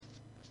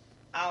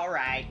All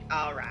right.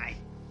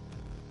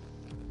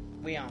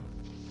 We on.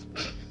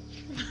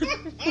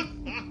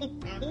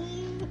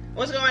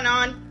 What's going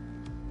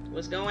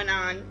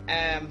on?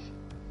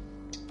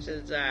 This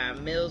is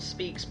Mills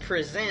Speaks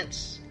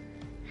presents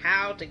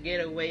How to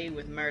Get Away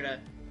with Murder.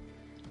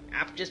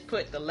 I've just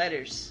put the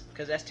letters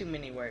because that's too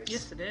many words.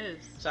 Yes, it is.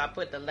 So I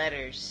put the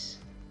letters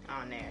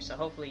on there. So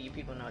hopefully you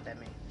people know what that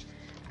means.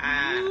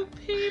 You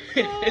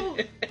people.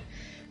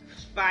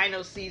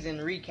 Final season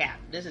recap.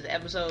 This is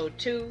episode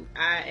 2.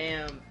 I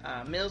am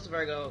Mills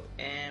Virgo,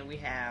 and we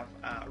have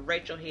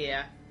Rachel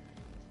here.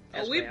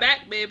 We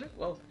back, baby.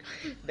 Whoa,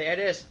 there it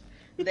is.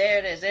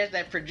 There's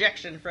that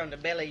projection from the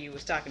belly you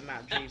was talking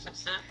about,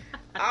 Jesus.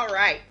 All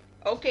right.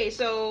 Okay,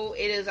 so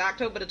it is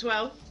October the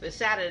 12th. It's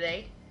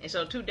Saturday, and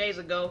so 2 days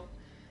ago,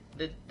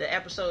 the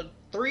episode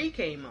 3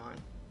 came on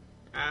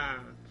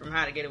from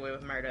How to Get Away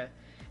with Murder,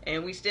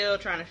 and we still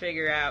trying to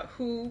figure out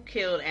who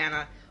killed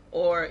Anna,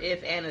 or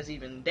if Anna's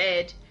even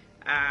dead.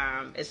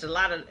 It's a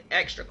lot of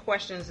extra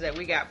questions that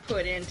we got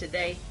put in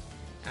today.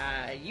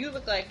 You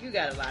look like you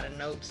got a lot of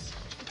notes.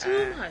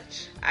 Too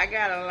much. I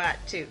got a lot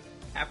too.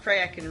 I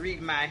pray I can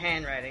read my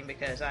handwriting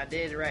because I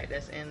did write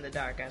this in the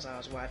dark as I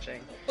was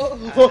watching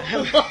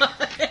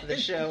the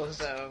show.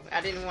 So I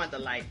didn't want the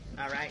light.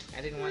 All right,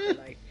 I didn't want the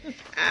light.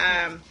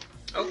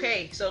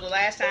 Okay, so the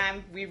last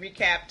time we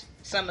recapped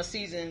summer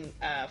season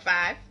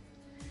 5,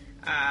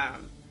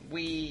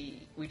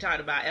 we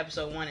talked about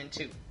episode 1 and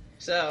 2.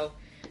 So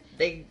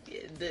the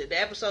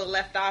episode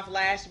left off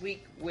last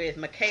week with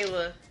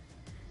Michaela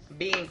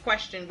being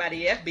questioned by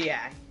the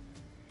FBI.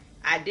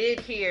 I did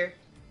hear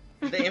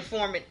the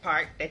informant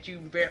part that you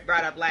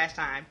brought up last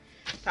time,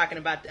 talking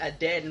about a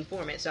dead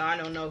informant, so I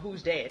don't know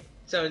who's dead.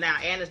 So now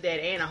Anna's dead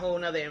and a whole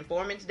nother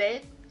informant's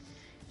dead?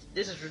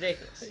 This is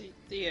ridiculous.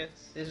 Yes.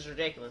 This is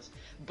ridiculous.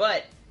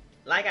 But,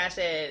 like I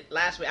said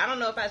last week, I don't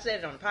know if I said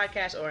it on the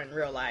podcast or in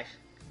real life,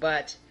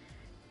 but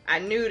I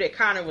knew that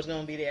Connor was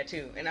going to be there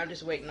too, and I'm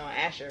just waiting on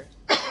Asher.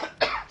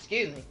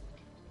 Excuse me.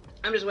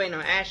 I'm just waiting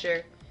on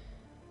Asher,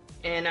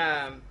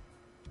 and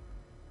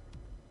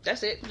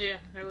that's it. Yeah,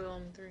 there were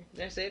only 3.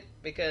 That's it,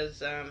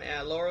 because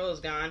Laurel is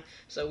gone,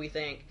 so we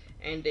think,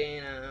 and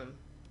then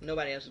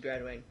nobody else is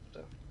graduating.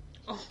 So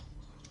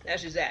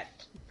that's just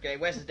that. Okay,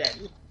 Wes is dead.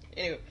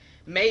 Anyway,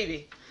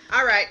 maybe.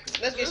 All right,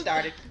 let's get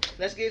started.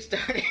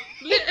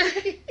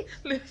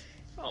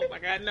 Oh my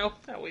God, no!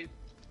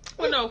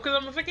 Well, no, because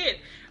I'm gonna forget.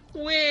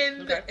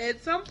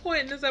 At some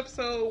point in this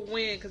episode,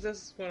 because this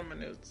is one of my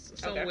notes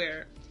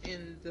somewhere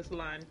in this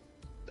line,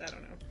 I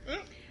don't know.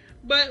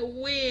 But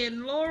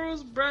when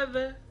Laurel's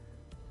brother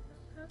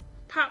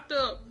popped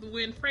up,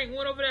 when Frank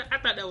went over there, I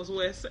thought that was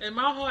Wes, and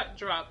my heart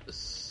dropped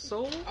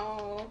so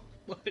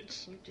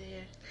much. You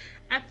did.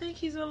 I think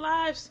he's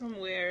alive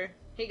somewhere.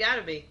 He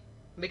gotta be,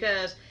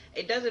 because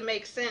it doesn't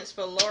make sense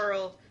for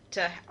Laurel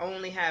to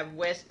only have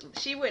Wes.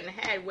 She wouldn't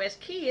have had Wes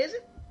Key, is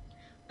it?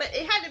 But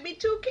it had to be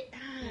 2 keys.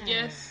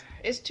 Yes.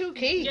 It's 2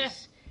 keys.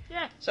 Yes.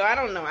 Yeah. So I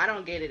don't know. I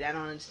don't get it. I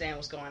don't understand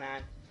what's going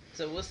on.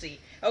 So we'll see.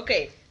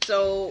 Okay,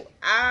 so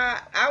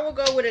I will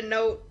go with a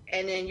note,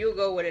 and then you'll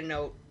go with a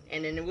note,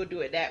 and then we'll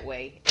do it that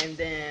way. And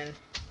then,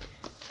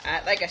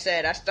 like I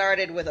said, I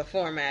started with a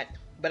format,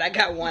 but I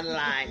got one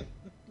line.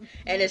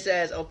 And it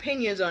says,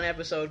 opinions on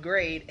episode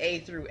grade A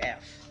through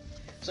F.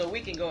 So we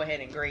can go ahead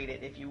and grade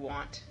it if you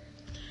want.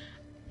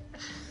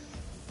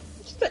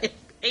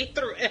 A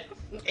through F.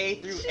 A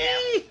through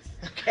Jeez.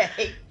 F.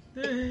 Okay.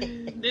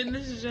 Then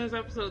this is just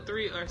episode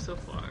 3 or so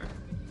far?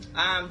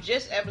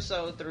 Just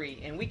episode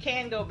 3, and we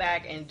can go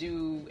back and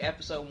do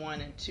episode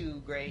 1 and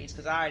 2 grades,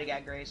 because I already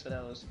got grades for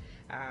those.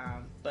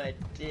 But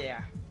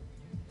yeah,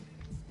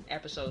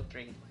 episode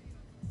 3.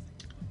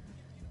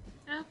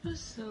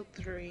 Episode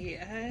 3,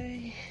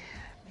 I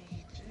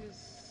may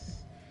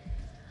just...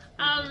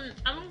 I'm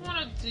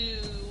gonna do...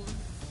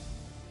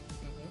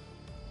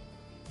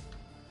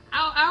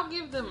 I'll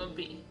give them a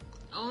B,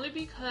 only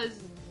because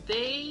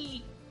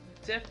they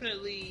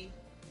definitely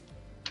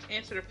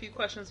answered a few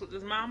questions with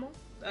this mama,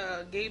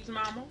 Gabe's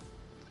mama.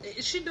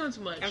 Is she doing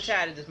too much? I'm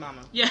tired of this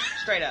mama. Yeah.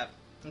 Straight up.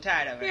 I'm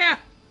tired of her. Yeah.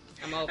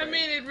 I'm over it. I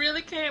mean, it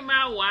really came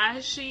out why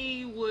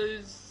she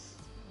was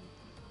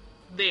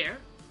there.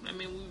 I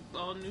mean, we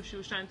all knew she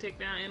was trying to take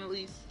down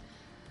Annalise.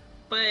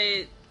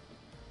 But...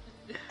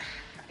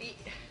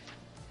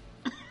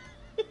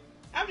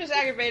 I'm just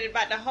aggravated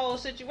about the whole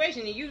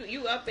situation.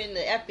 You up in the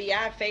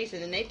FBI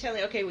facing, and they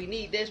telling, okay, we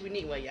need this, we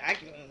need. Well,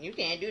 you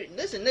can't do it.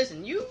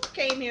 Listen. You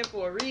came here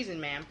for a reason,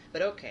 ma'am.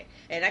 But okay,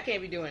 and I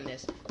can't be doing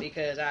this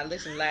because I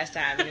listened last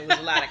time and it was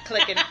a lot of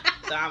clicking.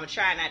 So I'm gonna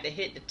try not to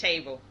hit the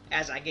table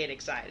as I get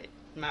excited.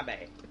 My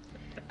bad.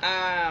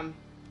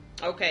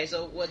 Okay,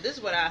 so this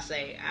is what I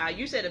say.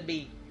 You said a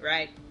B,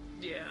 right?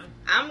 Yeah.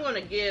 I'm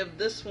gonna give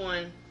this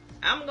one.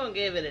 I'm gonna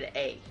give it an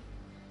A.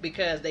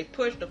 Because they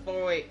pushed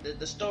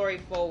the story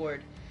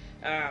forward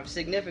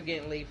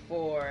significantly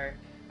for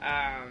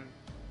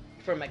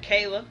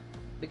Michaela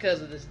because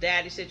of this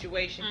daddy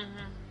situation.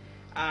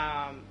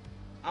 Mm-hmm.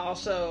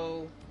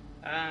 Also,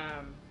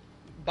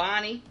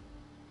 Bonnie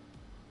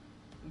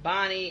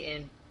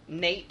and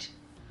Nate.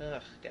 Oh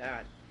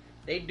God,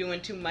 They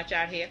doing too much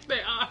out here.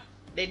 They are.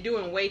 They're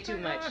doing way too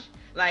much.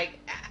 Like,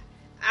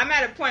 I'm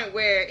at a point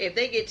where if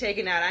they get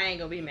taken out, I ain't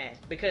gonna be mad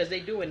because they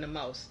doing the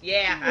most.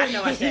 Yeah, I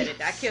know I said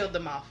it. I killed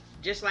them off.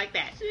 Just like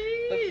that.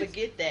 Jeez. But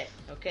forget that,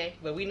 okay?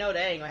 But we know that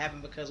ain't gonna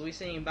happen because we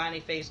seen Bonnie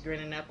face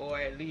grinning up or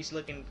at least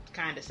looking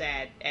kind of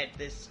sad at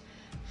this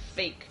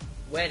fake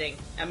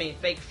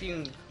fake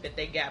funeral that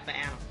they got for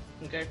Anna,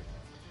 okay?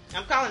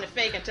 I'm calling it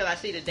fake until I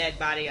see the dead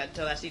body,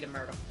 until I see the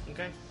murder,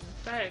 okay?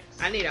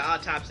 Thanks. I need an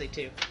autopsy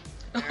too,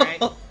 alright?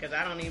 Because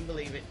I don't even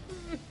believe it.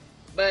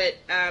 But,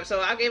 so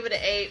I'll give it an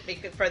 8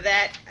 because for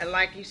that, and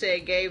like you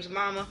said, Gabe's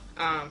mama,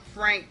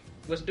 Frank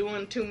was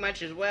doing too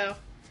much as well.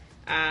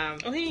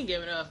 He ain't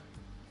giving up.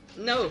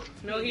 No,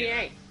 he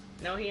ain't.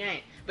 No, he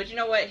ain't. But you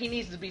know what? He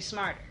needs to be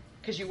smarter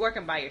because you're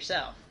working by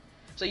yourself.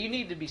 So you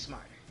need to be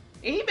smarter.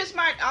 And he been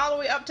smart all the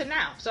way up to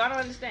now, so I don't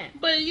understand.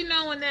 But you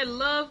know, when that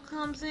love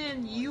comes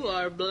in, you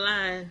are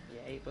blind.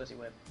 Yeah, he pussy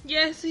whip.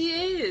 Yes, he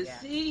is.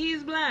 Yeah.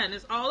 He's blind.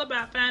 It's all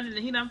about finding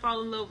that he done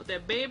fall in love with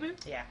that baby.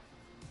 Yeah.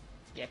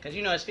 Yeah, because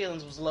you know his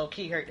feelings was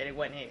low-key hurt that it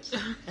wasn't his.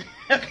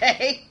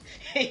 Okay?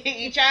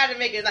 He tried to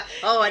make it like,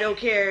 oh, I don't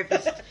care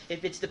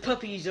if it's the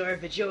puppies or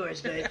if it's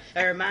yours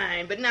or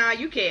mine. But nah,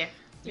 you care.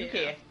 You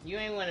care. You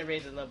ain't want to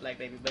raise a little black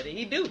baby, but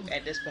he do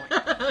at this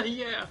point.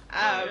 Yeah.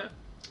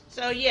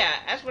 So yeah,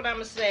 that's what I'm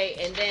gonna say.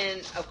 And then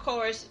of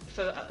course,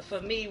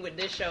 for me with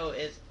this show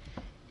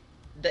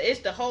it's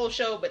the whole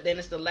show, but then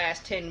it's the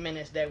last 10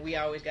 minutes that we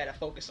always gotta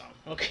focus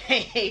on.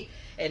 Okay,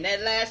 and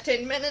that last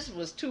 10 minutes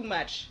was too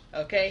much.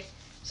 Okay,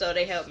 so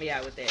they helped me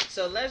out with that.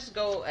 So let's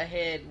go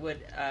ahead with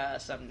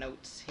some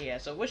notes here.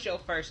 So what's your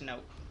first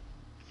note?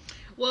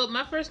 Well,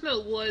 my first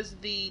note was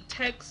the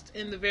text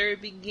in the very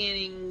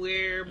beginning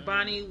where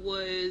Bonnie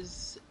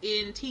was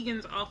in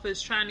Tegan's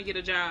office trying to get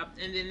a job,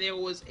 and then there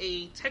was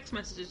a text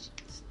message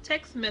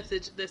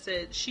that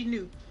said she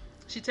knew.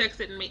 She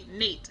texted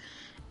Nate.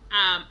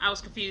 I was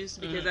confused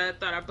because I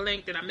thought I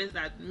blinked and I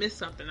missed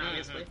something,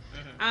 obviously.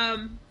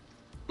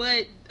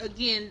 But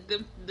again,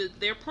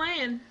 their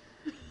plan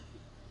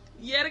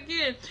yet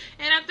again,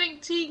 and I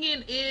think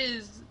Tegan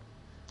is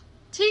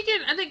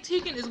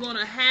going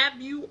to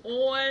have you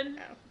on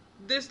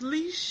this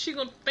leash. She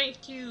gonna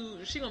make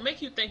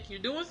you think you're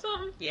doing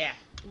something. Yeah.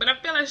 But I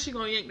feel like she's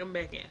gonna yank them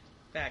back in.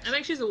 Facts. I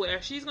think she's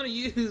aware. She's gonna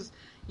use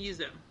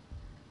them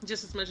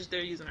just as much as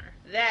they're using her.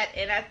 That,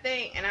 and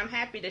I'm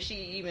happy that she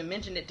even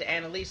mentioned it to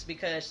Annalise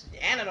because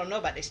Anna don't know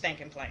about this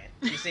stinking plan.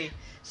 You see,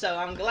 so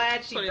I'm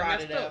glad she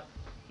brought it up.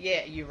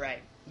 Yeah, you're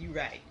right.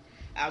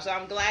 So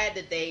I'm glad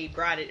that they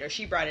brought it, or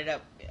she brought it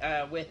up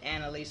with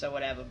Annalise or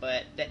whatever,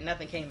 but that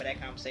nothing came of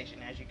that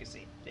conversation, as you can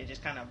see. They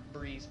just kind of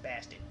breezed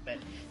past it, but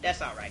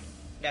that's all right.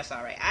 That's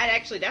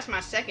my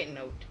second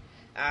note.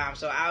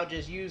 So I'll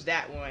just use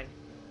that one,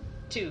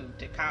 too,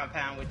 to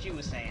compound what you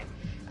were saying.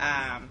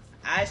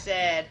 I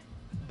said,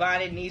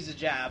 Bonnie needs a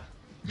job,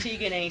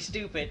 Tegan ain't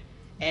stupid,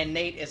 and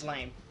Nate is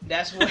lame.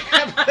 That's what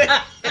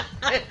I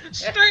put.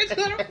 Straight to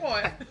the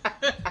point.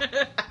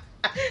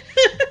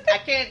 I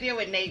can't deal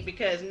with Nate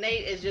because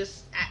Nate is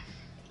just,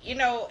 you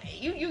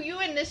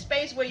in this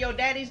space where your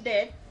daddy's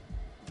dead.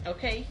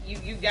 Okay,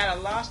 you got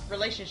a lost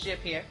relationship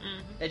here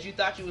that you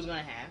thought you was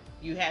gonna have.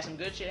 You had some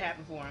good shit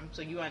happen for him,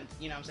 so you know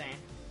what I'm saying.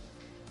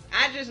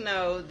 I just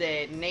know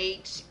that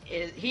Nate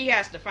he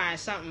has to find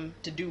something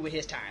to do with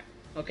his time.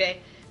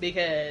 Okay,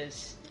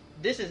 because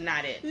this is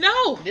not it.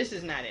 No, this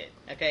is not it.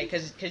 Okay,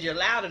 because you're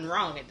loud and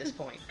wrong at this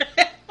point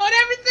on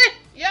everything.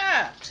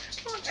 Yeah,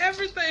 on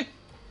everything.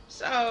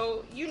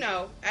 So,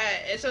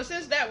 so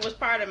since that was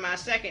part of my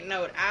second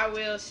note, I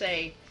will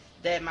say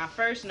that my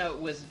first note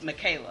was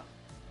Michaela.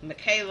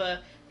 Michaela,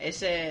 it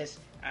says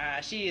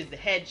she is the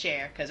head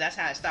chair, because that's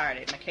how it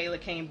started. Michaela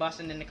came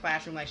busting in the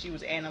classroom like she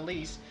was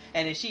Annalise,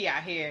 and then she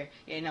out here,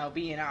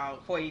 being all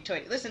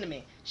hoity-toity. Listen to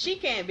me. She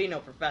can't be no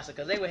professor,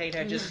 because they would hate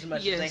her just as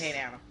much as they hate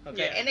Anna.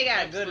 Okay, yeah, and they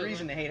got a good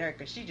reason to hate her,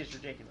 because she's just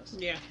ridiculous.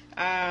 Yeah.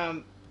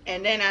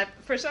 And then I,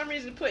 for some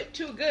reason, put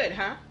too good,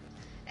 huh?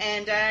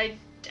 And I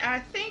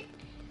think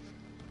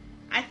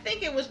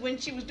it was when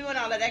she was doing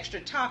all that extra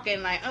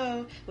talking, like,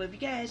 oh, well, if you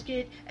guys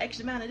get X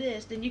amount of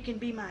this, then you can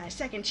be my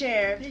second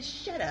chair.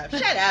 Shut up.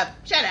 Shut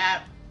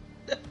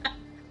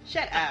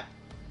up.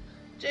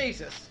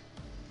 Jesus.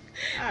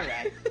 All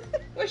right.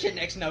 What's your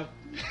next note?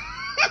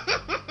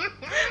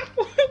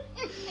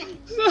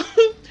 So,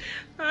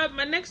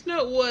 my next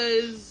note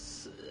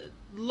was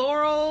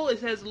Laurel. It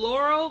says,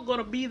 Laurel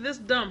gonna be this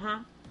dumb, huh?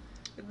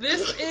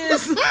 This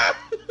is...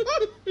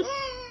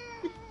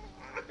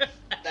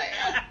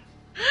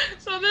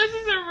 So this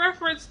is a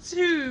reference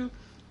to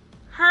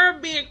her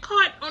being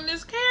caught on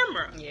this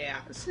camera. Yeah.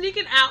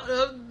 Sneaking out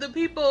of the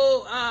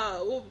people,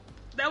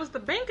 that was the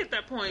bank at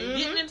that point,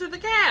 getting into the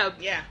cab.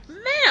 Yeah.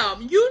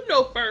 Ma'am, you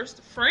know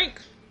first,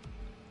 Frank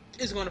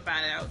is going to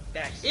find out.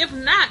 If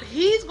not,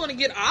 he's going to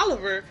get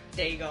Oliver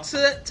there you go.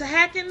 to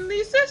hack into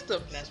these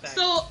systems. That's fact.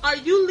 So are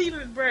you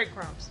leaving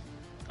breadcrumbs?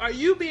 Are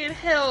you being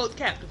held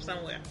captive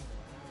somewhere?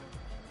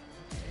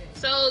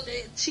 So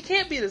she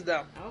can't be this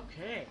dumb.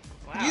 Okay.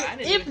 Wow,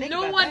 if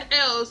no one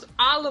else,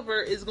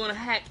 Oliver is going to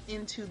hack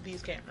into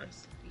these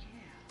cameras. Yeah.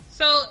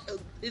 So,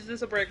 is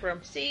this a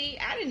breadcrumb? See,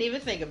 I didn't even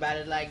think about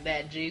it like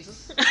that,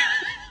 Jesus.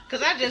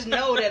 Because I just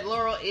know that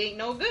Laurel ain't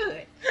no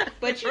good.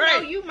 But you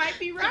know, you might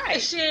be right.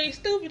 She ain't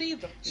stupid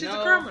either. She's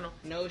a criminal.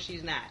 No,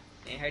 she's not.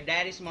 And her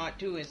daddy's smart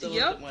too, and so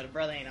well, the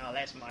brother ain't all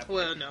that smart.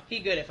 Well, no. He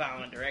good at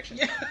following directions.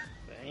 Yeah.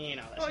 But he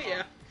ain't all that smart.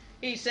 Yeah.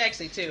 He's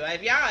sexy too.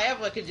 If y'all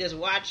ever could just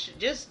watch,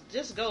 just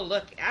go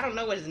look. I don't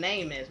know what his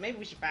name is. Maybe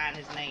we should find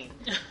his name.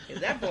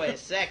 Because that boy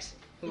is sexy,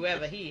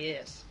 whoever he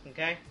is.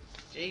 Okay?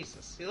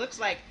 Jesus. He looked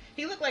like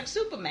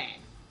Superman.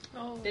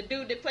 Oh. The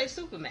dude that plays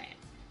Superman.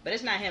 But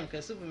it's not him,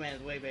 because Superman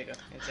is way bigger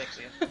and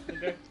sexier.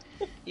 Okay?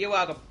 You're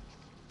welcome.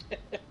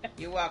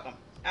 You're welcome.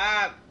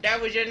 That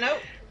was your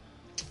note?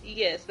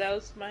 Yes, that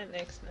was my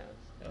next note.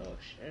 Oh,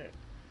 shit.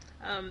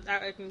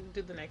 I can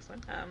do the next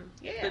one.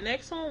 Yeah. The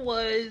next one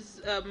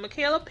was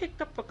Michaela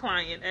picked up a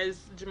client, as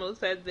Jamila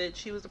said that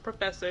she was a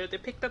professor. They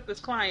picked up this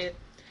client,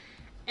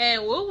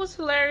 and what was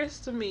hilarious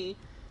to me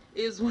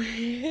is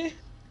when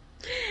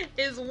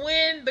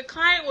the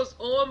client was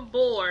on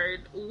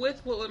board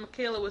with what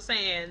Michaela was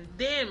saying.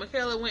 Then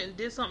Michaela went and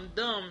did something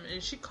dumb,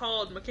 and she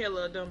called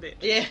Michaela a dumb bitch.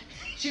 Yeah,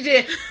 she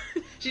did.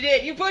 She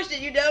did. You pushed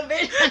it, you dumb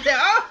bitch.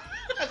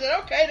 I said,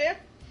 okay then.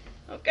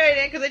 Okay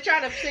then, because they're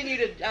trying to send you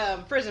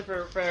to prison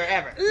for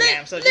forever.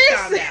 So just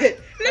calm down.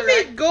 Let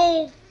me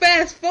go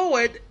fast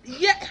forward.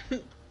 Yeah.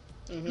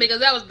 Mm-hmm. Because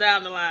that was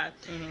down the line.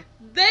 Mm-hmm.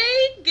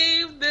 They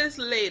gave this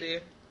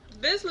lady,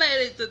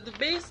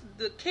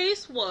 the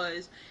case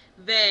was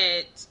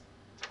that,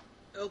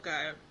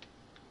 okay,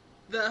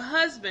 the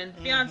husband,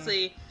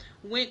 fiance,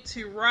 went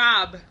to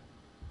rob.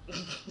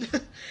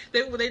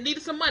 They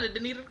needed some money. They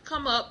needed to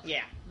come up.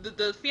 Yeah.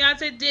 The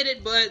fiance did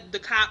it, but the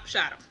cop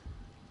shot him.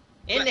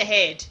 In the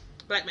head.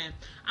 Black man.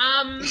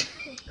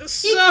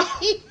 So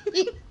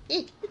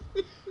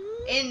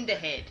in the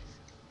head.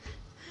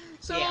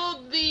 So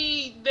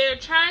they're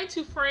trying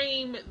to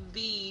frame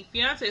the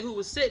fiance who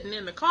was sitting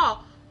in the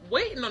car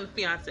waiting on the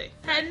fiance.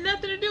 Had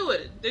nothing to do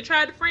with it. They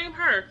tried to frame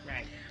her.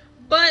 Right.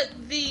 But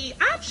the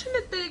option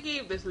that they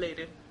gave this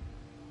lady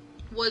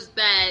was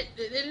that,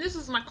 and this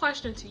is my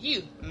question to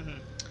you,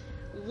 and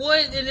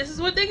this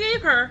is what they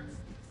gave her,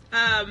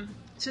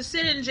 to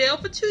sit in jail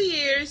for 2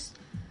 years.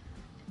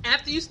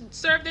 After you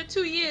serve that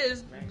 2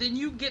 years, then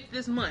you get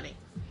this money.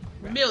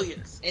 Right.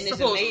 Millions. And it's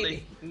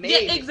supposedly. a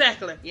maybe. Yeah,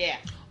 exactly. Yeah.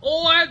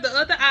 Or the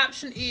other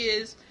option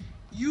is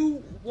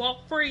you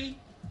walk free,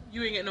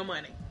 you ain't get no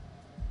money.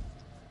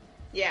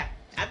 Yeah.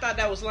 I thought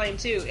that was lame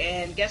too.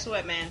 And guess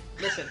what, man?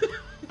 Listen.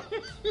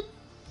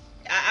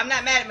 I'm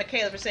not mad at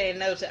Michaela for saying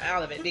no to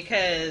all of it,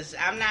 because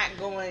I'm not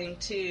going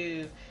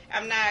to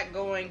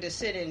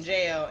sit in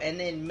jail and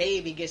then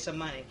maybe get some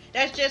money.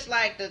 That's just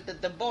like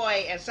the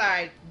boy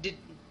inside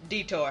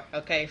Detour,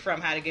 okay,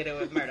 from How to Get Away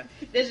with Murder.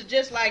 This is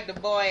just like the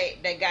boy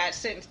that got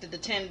sentenced to the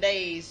 10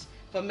 days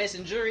for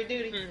missing jury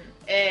duty,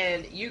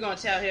 and you're gonna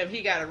tell him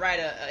he gotta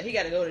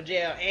go to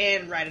jail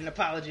and write an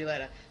apology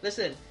letter.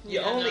 Listen,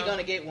 you're only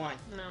gonna get one.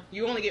 No.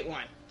 You only get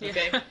one,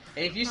 okay? And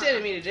if you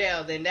sending me to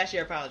jail, then that's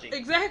your apology.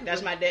 Exactly.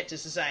 That's my debt to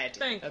society.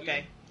 Thank you.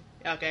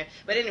 Okay.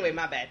 But anyway,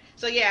 my bad.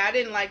 So yeah, I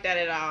didn't like that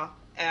at all.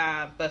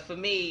 But for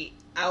me,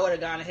 I would have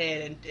gone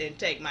ahead and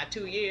take my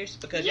 2 years,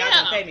 because y'all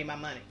gonna pay me my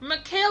money.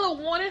 Michaela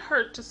wanted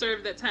her to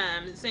serve that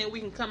time and saying we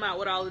can come out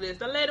with all of this.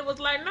 The lady was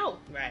like, no.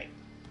 Right.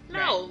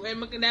 No. Right.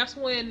 And that's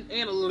when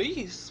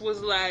Annalise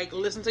was like,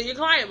 listen to your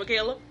client,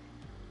 Michaela.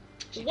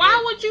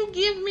 Why would you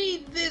give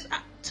me this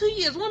 2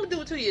 years? What am I do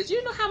with 2 years?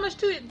 You know how much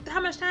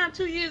time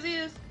 2 years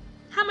is?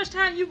 How much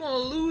time you gonna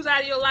lose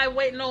out of your life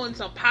waiting on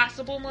some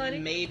possible money?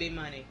 Maybe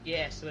money.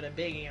 Yes, with a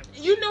big M.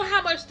 You know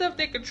how much stuff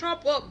they could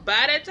trump up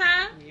by that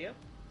time? Yep.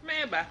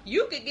 Man, bye.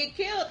 You could get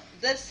killed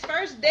this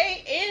first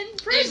day in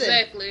prison.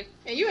 Exactly.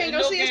 And you ain't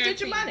gonna see a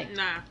stitch of money.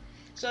 Nah.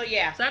 So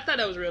yeah. So I thought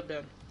that was real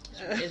dumb.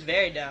 It's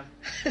very dumb.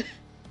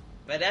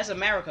 But that's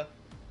America.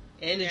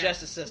 In the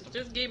justice system.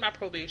 Just give my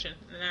probation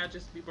and I'll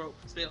just be broke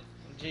still.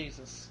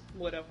 Jesus.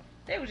 Whatever.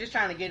 They were just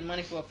trying to get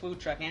money for a food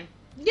truck in.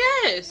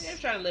 Yes. They were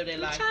trying to live their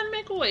life. Trying to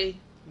make a way.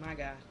 My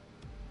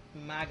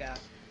God.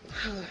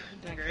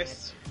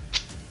 Digress.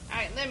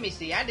 Alright, let me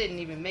see. I didn't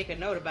even make a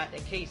note about the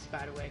case,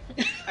 by the way.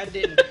 I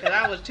didn't, because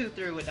I was too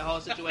through with the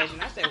whole situation.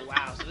 I said,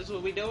 wow, so this is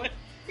what we doing?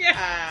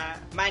 Yeah.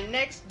 My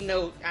next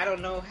note, I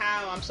don't know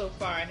how I'm so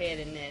far ahead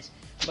in this,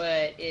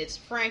 but it's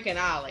Frank and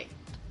Ollie.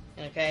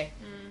 Okay?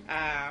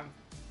 I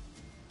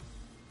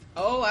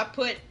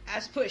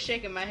put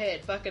shaking my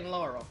head, fucking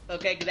Laurel.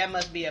 Okay? Because that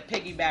must be a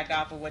piggyback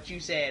off of what you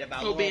said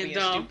about Laurel being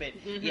stupid.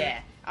 Mm-hmm. Yeah,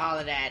 all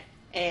of that.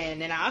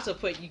 And then I also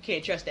put, you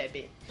can't trust that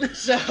bitch.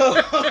 So,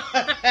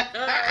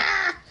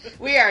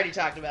 we already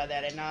talked about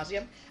that ad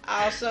nauseum.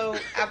 Also,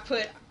 I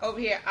put over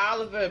here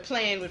Oliver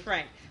playing with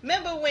Frank.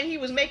 Remember when he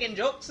was making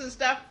jokes and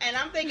stuff? And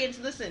I'm thinking,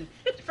 listen,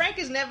 Frank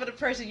is never the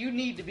person you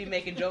need to be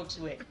making jokes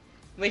with.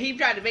 When he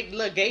tried to make a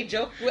little gay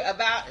joke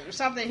about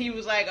something, he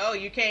was like, oh,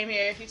 you came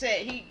here. He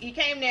said, he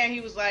came there and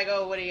he was like,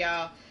 oh, what are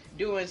y'all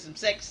doing, some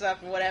sex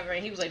stuff or whatever,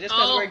 and he was like, just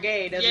because we're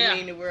gay doesn't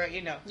mean that we're,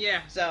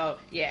 Yeah. So,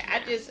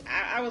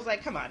 I was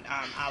like, come on,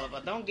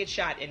 Oliver, don't get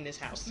shot in this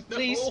house.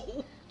 Please.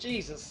 No.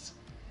 Jesus.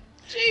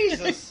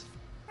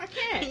 I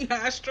can't. You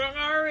high strung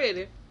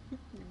already. You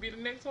be the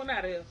next one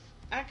out of here.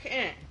 I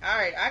can't. All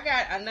right, I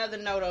got another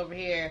note over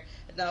here.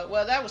 No,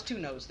 well, that was 2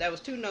 notes. That was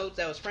 2 notes.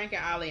 That was Frank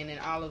and Ollie, and then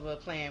Oliver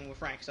playing with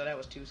Frank. So that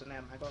was 2. So now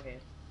I go ahead.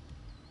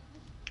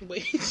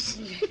 Wait. It's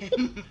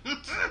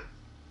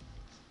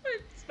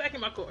back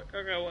in my court.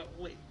 Okay,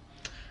 wait.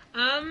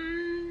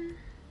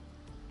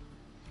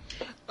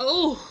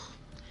 Oh,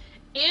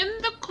 in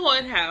the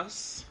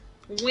courthouse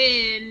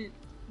when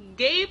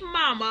Gabe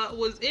Mama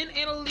was in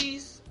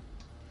Annalise's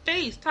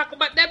face talking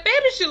about that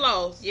baby she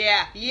lost.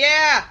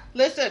 Yeah.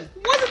 Listen,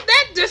 Wasn't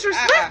that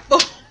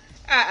disrespectful?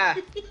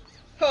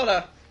 Hold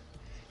on,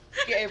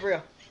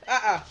 Gabriel.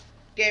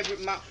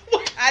 Gabriel, Mom.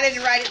 I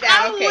didn't write it down.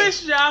 I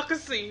wish y'all could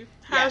see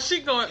how she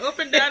going up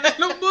and down that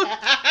notebook.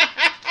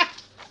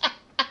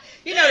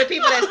 You know the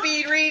people that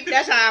speed read?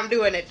 That's how I'm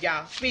doing it,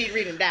 y'all. Speed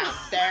reading down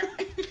there.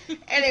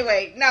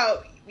 Anyway,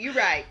 no, you're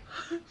right.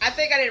 I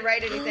think I didn't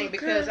write anything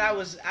because I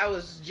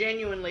was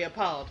genuinely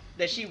appalled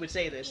that she would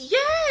say this.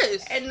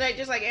 Yes. And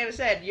just like Anna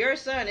said, your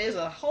son is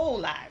a whole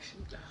life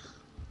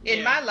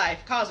in my life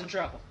causing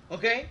trouble.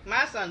 Okay,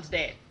 my son's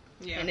dead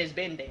and has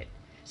been dead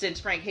since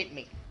Frank hit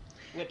me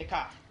with the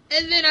car.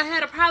 And then I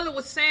had a problem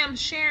with Sam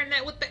sharing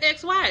that with the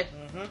ex-wife.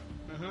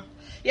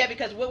 Yeah,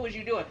 because what was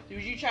you doing?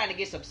 Was you trying to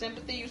get some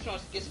sympathy? You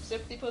supposed to get some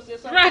sympathy pussy or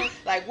something? Right.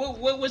 Like,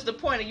 what was the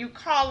point of you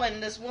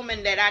calling this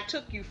woman that I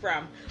took you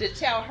from to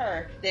tell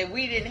her that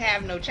we didn't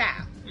have no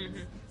child?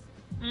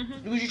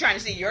 Was you trying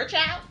to see your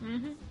child?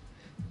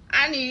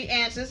 I need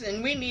answers,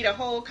 and we need a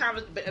whole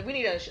we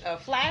need a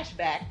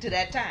flashback to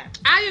that time.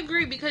 I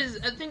agree, because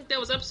I think that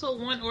was episode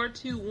 1 or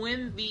 2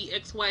 when the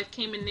ex-wife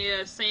came in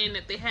there saying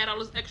that they had all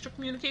this extra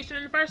communication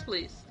in the first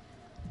place.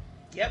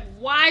 Yep.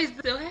 Why is it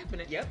still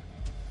happening? Yep.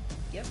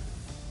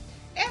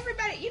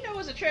 Everybody, you know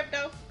what's a trip,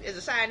 though? As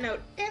a side note,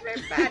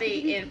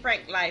 everybody in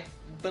Frank's life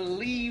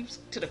believes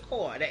to the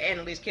core that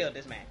Annalise killed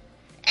this man.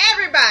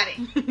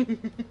 Everybody!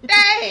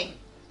 Dang!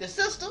 The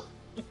sister?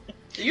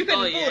 You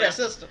couldn't fool that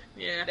sister.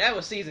 Yeah. That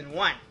was season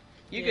 1.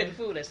 You couldn't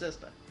fool that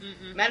sister.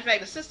 Matter of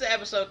fact, the sister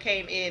episode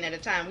came in at a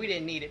time we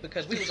didn't need it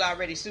because we was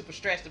already super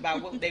stressed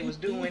about what they was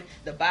doing.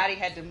 The body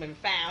had to been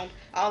found.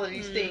 All of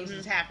these things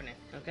is happening.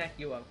 Okay?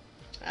 You're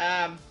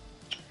welcome.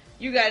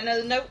 You got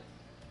another note?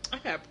 I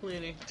got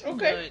plenty. Too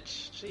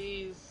much.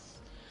 Jeez.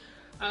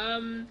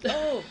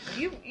 Oh,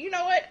 you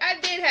know what? I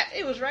did have,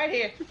 it was right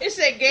here. It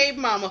said Gabe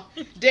Mama,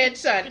 dead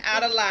son,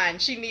 out of line.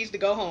 She needs to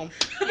go home.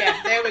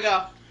 Yeah, there we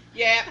go.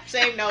 Yeah,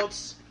 same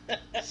notes.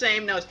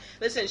 Same notes.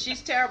 Listen,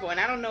 she's terrible, and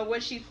I don't know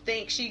what she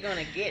thinks she's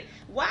gonna get.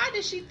 Why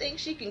does she think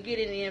she can get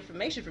any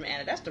information from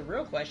Anna? That's the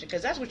real question,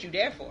 because that's what you're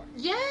there for.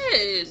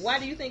 Yes. Why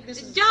do you think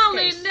this is Y'all the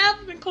case? ain't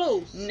never been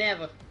close.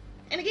 Never.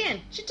 And again,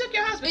 she took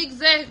your husband.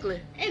 Exactly.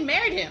 And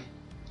married him.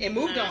 And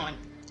moved on.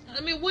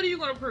 I mean, what are you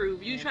going to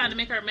prove? You trying to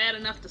make her mad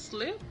enough to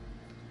slip?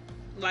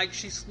 Like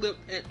she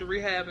slipped at the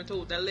rehab and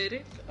told that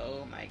lady?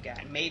 Oh my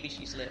God. Maybe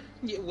she slipped.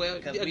 Yeah, well,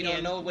 because we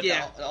don't know what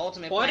the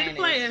ultimate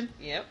plan is.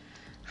 Yep.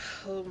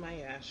 Oh my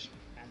gosh.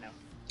 I know.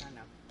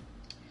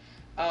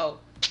 Oh,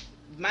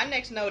 my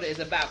next note is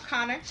about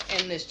Connor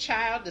and this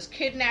child, this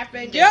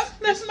kidnapping. Yep,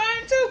 that's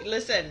mine too.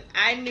 Listen,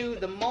 I knew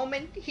the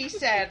moment he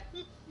said,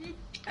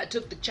 I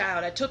took the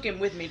child, I took him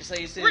with me to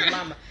say to his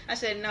mama. I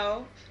said,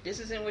 no, this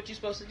isn't what you're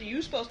supposed to do.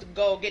 You're supposed to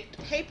go get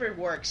the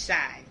paperwork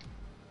signed.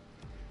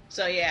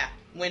 So yeah,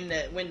 when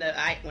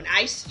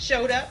ICE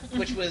showed up,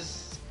 which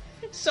was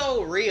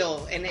so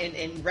real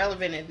and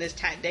relevant in this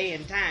day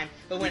and time,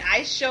 but when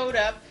ICE showed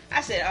up, I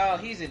said, oh,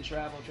 he's in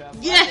trouble.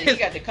 Yes. I said, you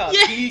got to call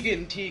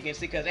Tegan,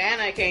 because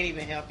Anna can't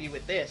even help you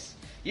with this.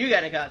 You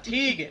got to call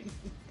Tegan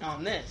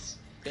on this.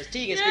 Because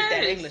Tegan speaks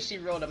that English. She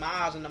rolled them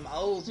R's and them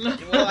O's.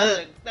 Well, I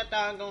said, that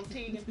doggone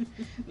Tegan.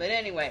 But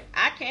anyway,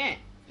 I can't.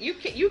 You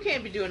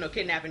can't be doing no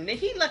kidnapping.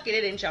 He lucky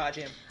they didn't charge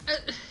him.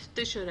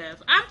 They should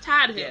have. I'm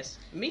tired of him. Yes,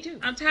 me too.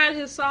 I'm tired of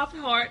his soft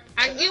heart.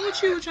 I get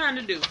what you were trying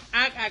to do.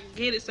 I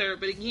get it, sir.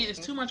 But again, it's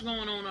too much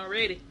going on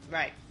already.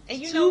 Right.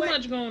 And you know what? Too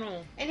much going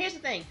on. And here's the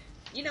thing.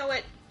 You know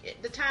what?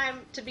 The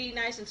time to be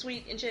nice and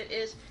sweet and shit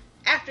is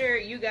after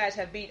you guys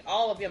have beat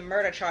all of your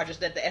murder charges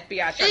that the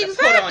FBI tried to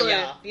put on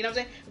y'all. You know what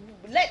I'm saying?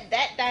 Let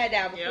that die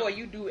down before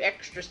you do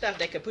extra stuff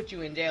that could put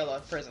you in jail or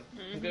prison.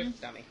 Good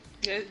dummy.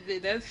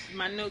 That's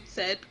my note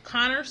said.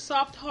 Connor's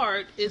soft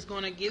heart is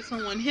going to get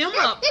someone him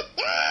up. ...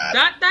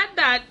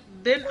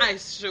 Then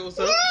ICE shows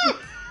up.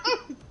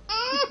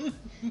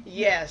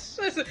 Yes.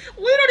 Listen,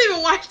 we don't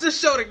even watch the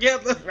show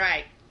together.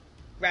 Right.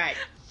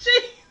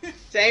 Jeez.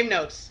 Same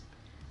notes.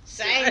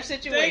 Same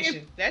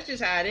situation. That's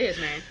just how it is,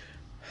 man.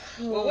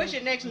 Well, what's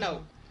your next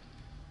note?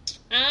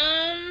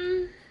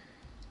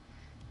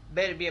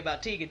 Better be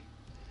about Tegan.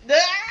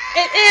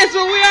 It is,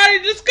 but we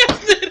already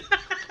discussed it.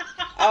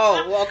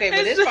 Oh, well, okay,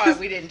 but this part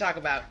we didn't talk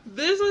about.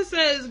 This one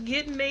says,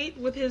 get Nate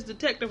with his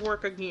detective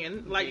work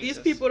again. Like, these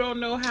people don't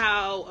know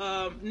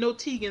how, know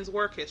Tegan's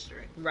work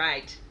history.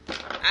 Right.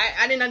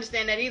 I didn't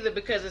understand that either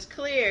because it's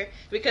clear,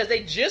 because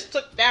they just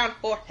took down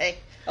Jorge,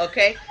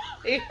 okay?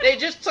 They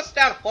just took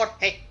down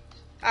Jorge,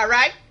 all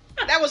right?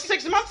 That was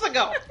 6 months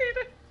ago.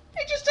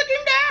 They just took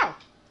him down.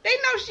 They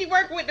know she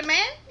worked with the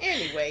man.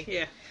 Anyway.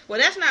 Yeah. Well,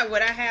 that's not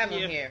what I have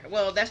on here.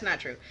 Well, that's not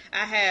true.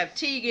 I have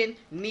Tegan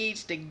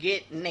needs to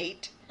get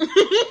Nate.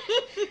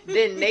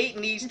 Then Nate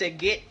needs to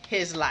get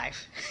his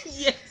life.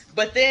 Yes.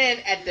 But then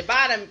at the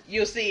bottom,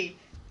 you'll see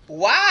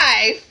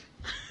wife,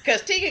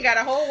 because Tegan got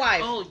a whole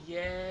wife. Oh,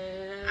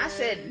 yeah. I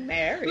said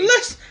married.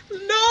 Let's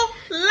no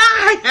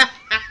lie.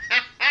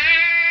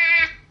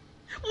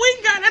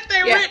 We got that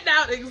thing written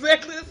out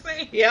exactly the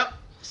same. Yep.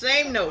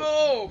 Same note.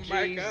 Oh,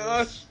 my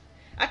gosh.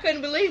 I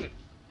couldn't believe it.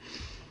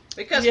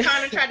 Because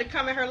Connor tried to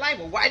come in her life.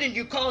 Well, why didn't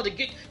you call to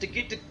get the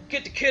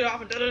kid off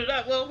and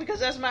da-da-da-da? Well,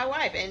 because that's my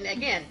wife. And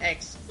again,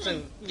 ex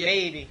soon.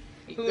 Maybe.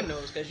 Who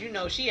knows? Because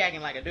she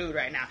acting like a dude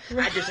right now.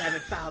 I just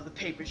haven't filed the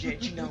papers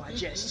yet.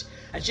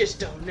 I just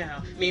don't know.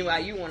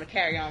 Meanwhile, you want to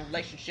carry on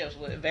relationships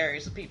with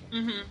various people.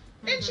 Mm-hmm.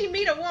 Didn't she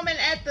meet a woman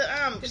at the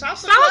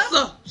salsa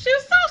club? She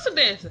was salsa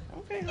dancing.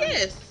 Okay. Honey.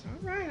 Yes. All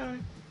right,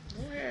 honey.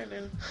 Go ahead,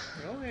 then.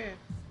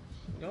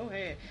 Go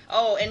ahead.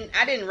 Oh, and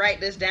I didn't write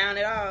this down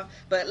at all,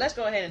 but let's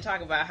go ahead and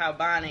talk about how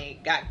Bonnie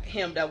got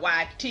him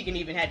why Tegan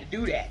even had to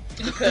do that.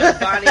 Because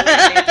Bonnie was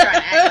there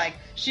trying to act like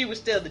she was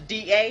still the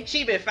DA.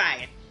 She been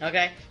fired,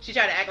 okay? She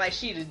tried to act like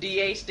she the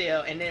DA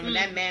still, and then when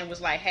that man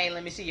was like, hey,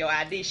 let me see your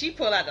ID, she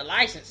pulled out the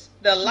license.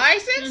 The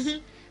license?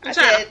 Mm-hmm. I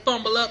tried to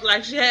fumble up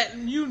like she had,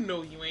 you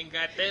ain't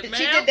got that, man.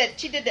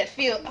 She did that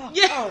feel,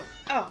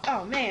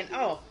 oh, man,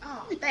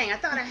 dang, I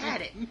thought I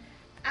had it.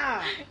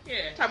 Ah,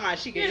 yeah. Talking about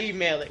she can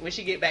email it when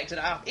she get back to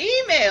the office.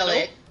 Email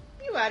it?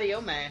 You out of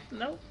your mind.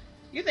 Nope.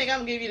 You think I'm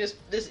gonna give you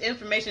this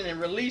information and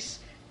release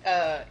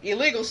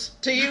illegals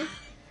to you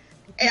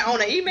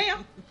on an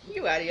email?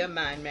 You out of your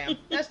mind, ma'am.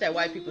 That's that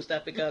white people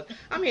stuff, because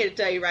I'm here to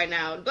tell you right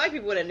now, black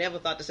people would have never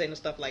thought to say no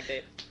stuff like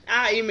that.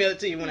 I'll email it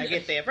to you when I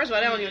get there. First of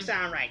all, that don't even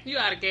sound right. You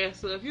out of gas,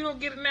 so if you don't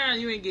get it now,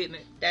 you ain't getting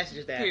it. That's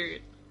just that.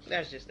 Period.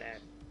 That's just that.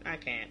 I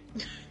can't.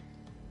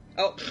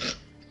 Oh.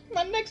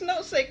 My next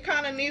note say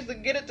Connor needs to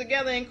get it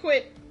together and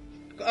quit.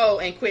 Oh,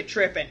 and quit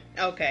tripping.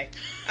 Okay.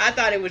 I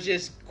thought it was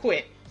just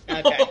quit.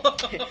 Okay.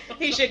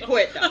 He should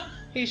quit, though.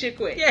 He should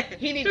quit. Yeah,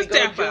 he need to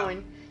go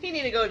join. He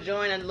need to go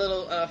join a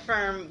little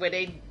firm where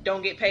they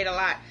don't get paid a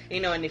lot,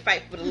 and they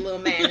fight for the little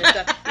man and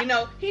stuff.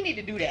 He need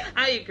to do that.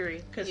 I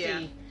agree. Because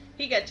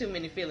he got too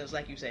many feelings,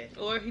 like you said.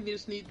 Or he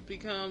just needs to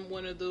become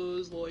one of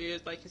those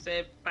lawyers, like you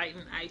said,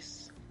 fighting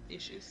ICE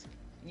issues.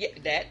 Yeah,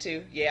 that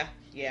too. Yeah.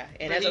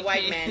 And but as a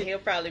white man, he'll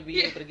probably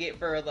be able to get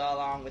further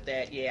along with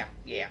that. Yeah.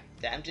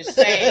 I'm just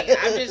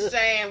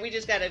saying. We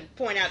just got to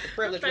point out the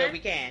privilege where we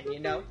can.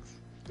 Yeah.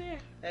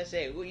 That's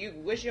it.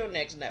 What's your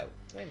next note?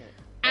 Wait a minute.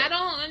 I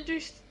don't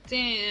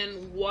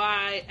understand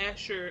why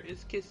Asher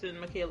is kissing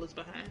Michaela's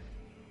behind.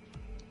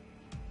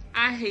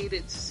 I hate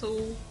it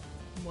so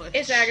much.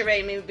 It's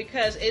aggravating me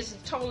because it's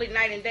totally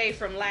night and day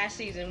from last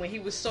season when he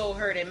was so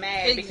hurt and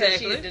mad because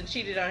she had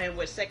cheated on him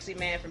with Sexy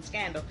Man from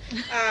Scandal.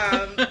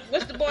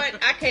 What's the boy?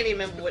 I can't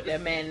even remember what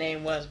that man's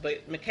name was,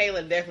 but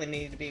Michaela definitely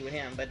needed to be with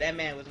him, but that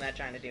man was not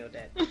trying to deal with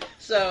that.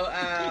 So,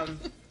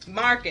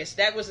 Marcus,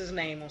 that was his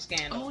name on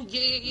Scandal. Oh,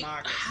 yeah.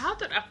 Marcus. How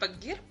did I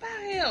forget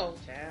about him?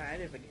 Yeah, I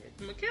didn't forget.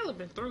 Michaela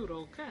been through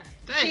though. God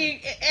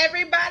dang.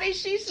 Everybody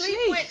she sleep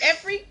with,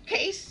 every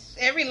case,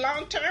 every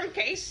long-term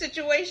case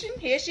situation,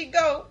 here she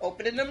go,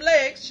 opening them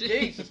legs.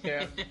 Jesus,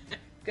 girl.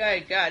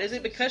 God, is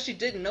it because she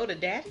didn't know the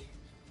daddy?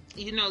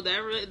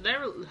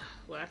 That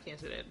well, I can't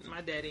say that.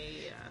 My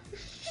daddy,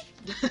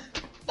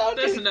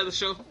 that's another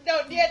show.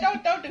 Don't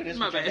do this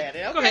with your daddy.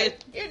 Okay? Go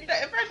ahead.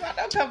 First of all,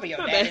 don't come for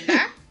your daddy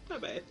now. My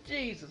bad.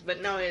 Jesus,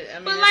 but no,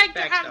 but like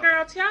the hot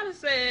girl Tiana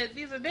said,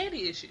 these are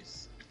daddy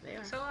issues. They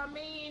are. So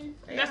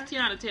that's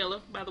Tiana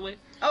Taylor, by the way.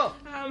 Oh,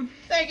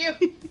 thank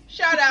you.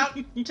 Shout out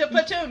to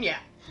Petunia.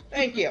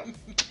 Thank you.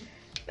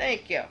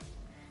 Okay,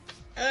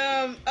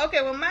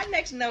 well, my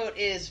next note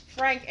is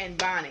Frank and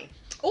Bonnie.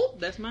 Oh,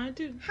 that's mine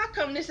too. How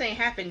come this ain't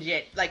happened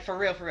yet? Like, for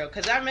real?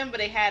 Because I remember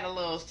they had a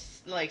little,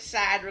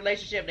 side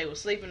relationship. They were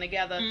sleeping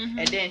together,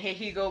 and then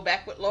he go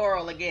back with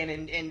Laurel again,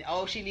 and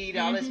she need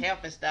all this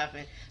help and stuff.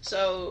 And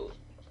so,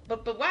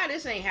 but why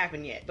this ain't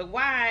happened yet? But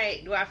why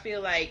do I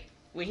feel like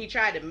when he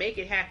tried to make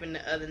it happen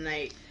the other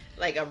night,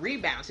 like a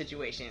rebound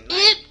situation?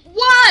 It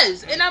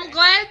was! Okay. And I'm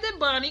glad that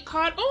Bonnie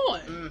caught on.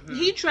 Mm-hmm.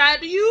 He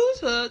tried to use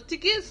her to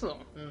get some.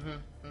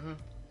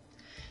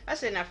 I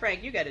said, now,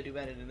 Frank, you got to do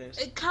better than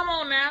this. Come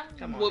on now.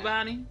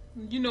 Bonnie.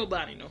 You know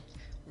Bonnie knows.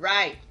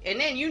 Right. And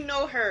then you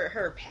know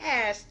her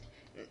past.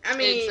 I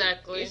mean,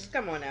 exactly.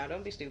 Come on now.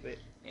 Don't be stupid.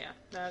 Yeah,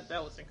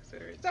 that was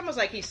inconsiderate. It's almost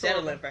like he's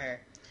settling for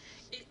her.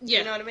 Yeah.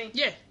 You know what I mean?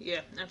 Yeah,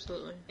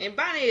 absolutely. And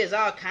Bonnie is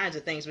all kinds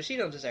of things, but she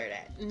don't deserve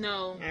that.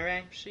 No. All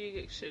right?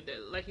 She should,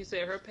 like you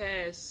said, her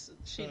past,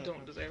 she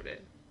don't deserve that.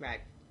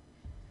 Right.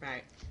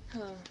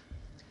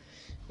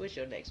 What's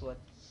your next one?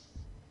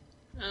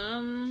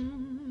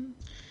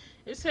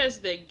 It says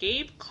that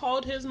Gabe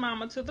called his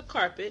mama to the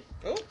carpet.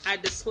 Oh. I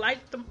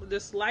disliked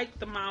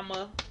the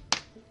mama.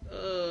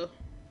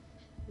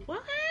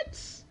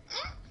 What?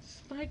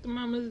 Dislike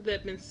mamas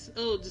that been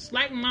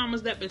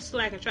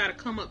slack and try to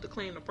come up to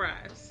claim the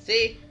prize.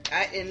 See,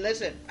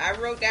 listen, I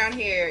wrote down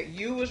here,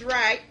 you was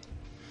right.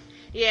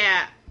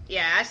 Yeah,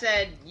 I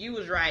said you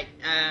was right.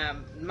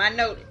 My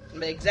note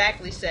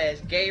exactly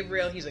says,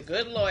 Gabriel, he's a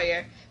good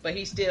lawyer, but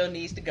he still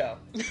needs to go.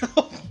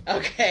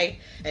 Okay?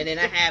 And then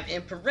I have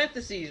in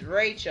parentheses,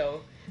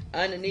 Rachel,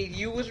 underneath,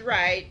 you was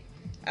right,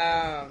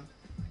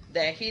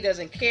 that he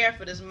doesn't care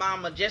for this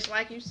mama, just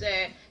like you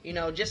said,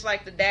 just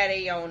like the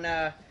daddy on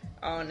the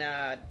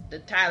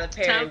Tyler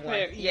Perry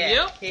one. Yeah,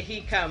 yep.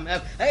 He come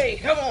up, hey,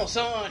 come on,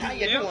 son, how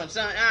you doing,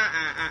 son?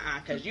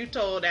 Because you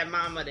told that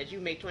mama that you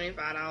make $25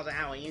 an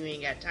hour and you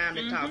ain't got time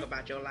to talk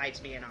about your lights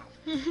being off.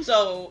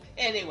 So,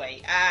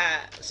 anyway,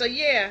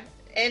 yeah.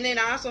 And then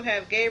I also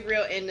have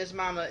Gabriel and this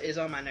mama is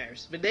on my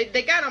nerves. But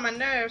they got on my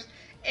nerves,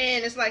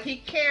 and it's like he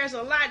cares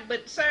a lot,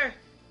 but sir,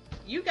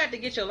 you got to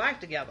get your life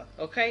together,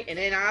 okay? And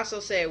then I also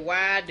said,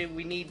 why do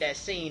we need that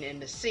scene?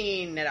 And the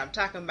scene that I'm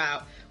talking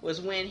about was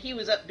when he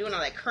was up doing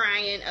all that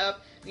crying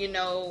up,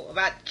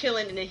 about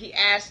killing, and then he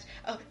asked,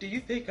 oh, do you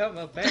think I'm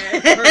a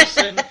bad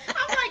person?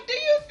 I'm like, do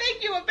you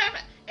think you're a bad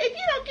person? If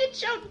you don't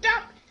get your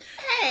dumb...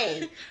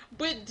 Hey!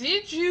 But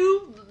did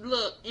you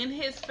look in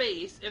his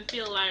face and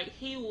feel like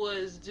he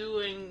was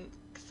doing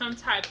some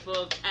type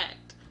of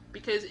act?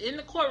 Because in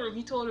the courtroom,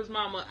 he told his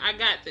mama, I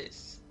got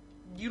this.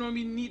 You don't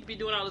even need to be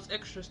doing all this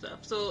extra stuff.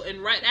 So,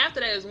 and right after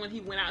that is when he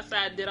went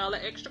outside and did all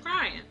the extra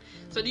crying.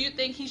 So do you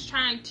think he's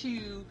trying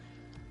to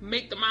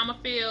make the mama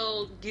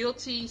feel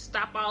guilty,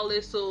 stop all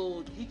this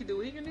so he can do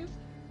what he can do?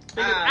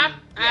 Because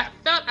I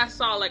felt I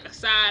saw like a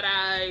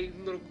side-eye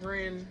little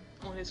grin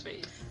on his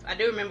face. I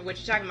do remember what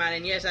you're talking about,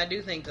 and yes, I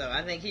do think so.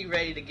 I think he's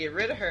ready to get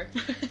rid of her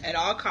at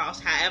all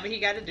costs, however he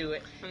got to do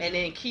it, and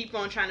then keep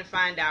on trying to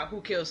find out who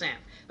killed Sam.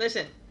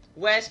 Listen,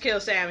 Wes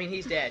killed Sam and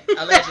he's dead,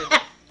 allegedly.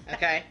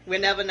 Okay?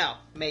 We'll never know.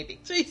 Maybe.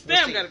 See,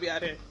 Sam gotta be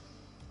out here.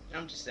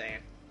 I'm just saying.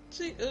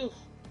 See, ooh.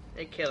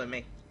 They're killing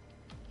me.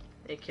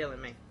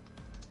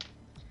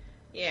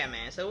 Yeah,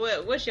 man.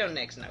 So what's your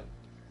next note?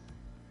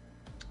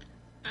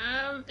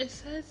 It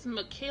says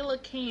Michaela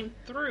came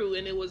through,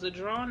 and it was a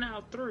drawn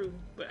out through,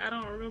 but I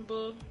don't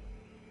remember.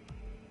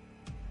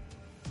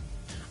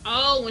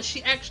 Oh, when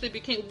she actually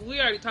became, we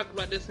already talked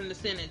about this in the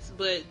sentence,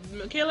 but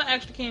Michaela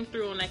actually came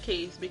through on that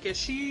case because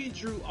she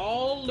drew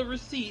all the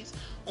receipts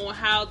on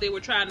how they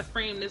were trying to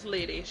frame this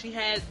lady. She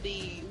had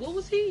what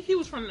was he? He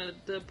was from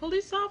the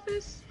police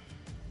office?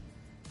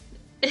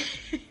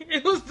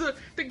 It was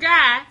the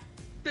guy,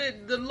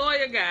 the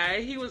lawyer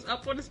guy. He was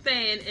up on the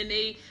stand, and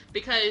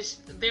because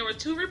there were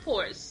two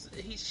reports.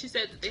 She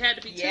said that there had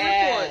to be two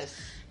reports.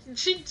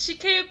 She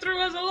came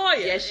through as a lawyer.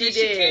 Yes, she did.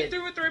 She came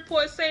through with the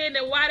report saying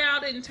that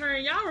Whiteout didn't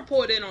turn y'all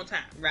report in on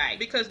time. Right.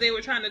 Because they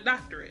were trying to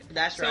doctor it.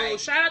 That's right. So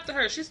shout out to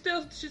her. She's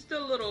still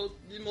a little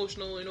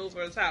emotional and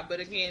over the top, but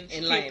again,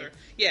 she came through.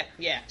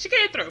 Yeah. She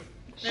came through.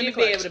 She'll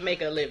be able to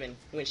make a living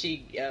when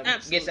she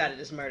gets out of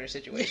this murder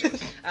situation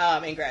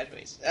and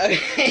graduates.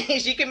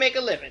 She can make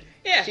a living.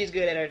 Yeah. She's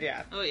good at her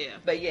job. Oh, yeah.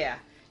 But yeah,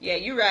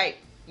 you're right.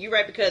 You're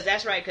right, because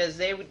that's right, because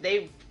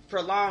they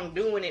prolonged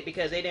doing it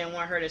because they didn't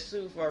want her to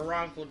sue for a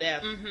wrongful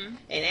death. Mm-hmm.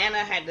 And Anna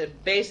had to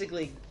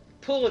basically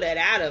pull that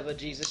out of her,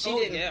 Jesus. She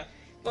didn't. Yeah.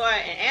 Boy,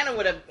 and Anna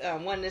would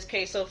have won this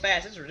case so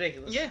fast, it's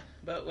ridiculous. Yeah.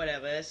 But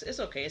whatever, it's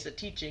okay. It's a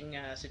teaching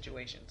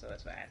situation, so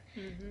it's fine.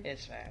 Mm-hmm.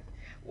 It's fine.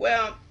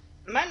 Well,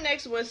 my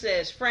next one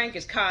says Frank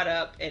is caught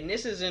up, and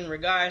this is in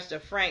regards to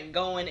Frank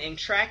going and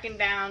tracking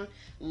down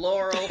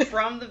Laurel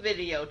from the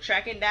video,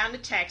 tracking down the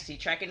taxi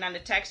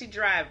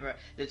driver.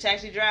 The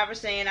taxi driver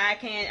saying,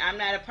 I'm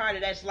not a part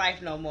of that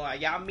life no more.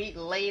 Y'all meet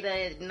later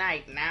at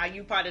night. Now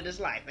you part of this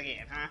life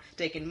again, huh?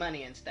 Taking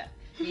money and stuff.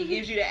 He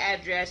gives you the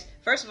address.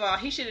 First of all,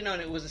 he should have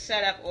known it was a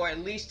setup, or at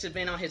least to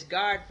been on his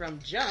guard from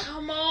jump.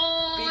 Come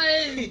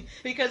on!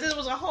 Because it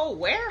was a whole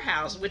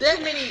warehouse with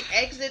too many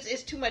exits.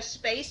 It's too much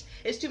space.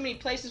 It's too many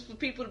places for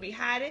people to be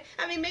hiding.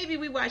 I mean, maybe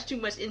we watch too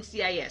much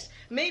NCIS.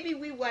 Maybe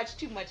we watch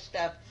too much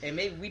stuff, and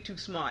maybe we too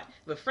smart.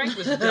 But Frank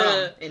was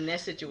dumb in that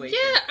situation.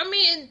 Yeah, I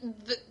mean,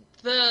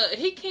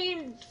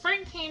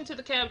 Frank came to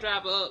the cab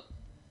driver,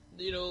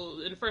 in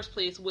the first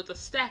place with a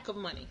stack of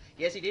money.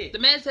 Yes, he did. The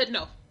man said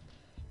no.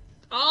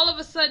 All of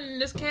a sudden,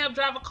 this cab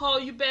driver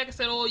called you back and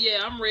said, "Oh yeah,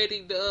 I'm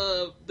ready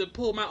to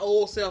pull my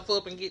old self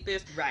up and get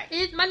this." Right.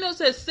 My note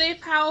says safe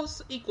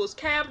house equals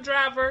cab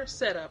driver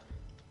setup.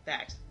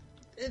 Facts.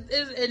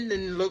 And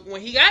then look,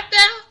 when he got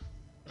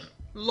there,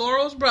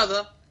 Laurel's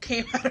brother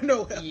came out of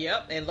nowhere.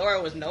 Yep. And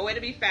Laurel was nowhere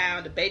to be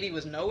found. The baby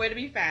was nowhere to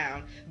be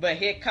found. But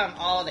here come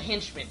all the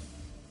henchmen,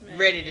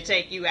 ready to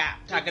take you out,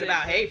 talking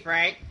about, "Hey,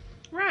 Frank."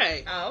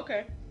 Right. Oh,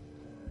 okay.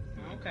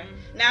 Okay.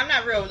 Now, I'm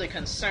not really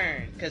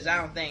concerned because I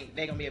don't think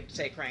they're going to be able to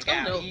take Frank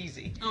out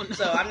easy. Oh, no.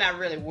 So I'm not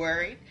really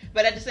worried.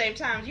 But at the same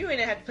time, you ain't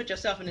have to put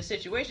yourself in a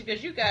situation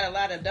because you got a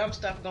lot of dumb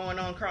stuff going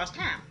on across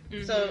town.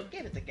 Mm-hmm. So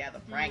get it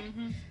together, Frank.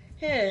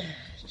 Mm-hmm.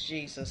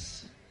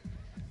 Jesus,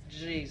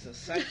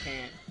 I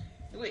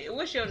can't.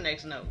 What's your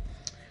next note?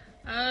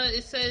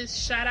 It says,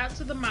 shout out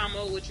to the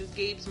mama, which is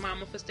Gabe's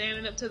mama, for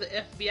standing up to the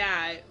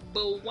FBI.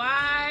 But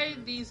why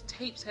these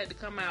tapes had to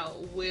come out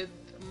with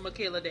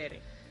Michaela Daddy?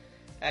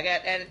 I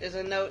got that as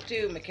a note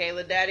too.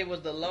 Michaela Daddy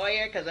was the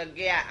lawyer because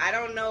I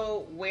don't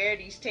know where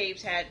these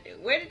tapes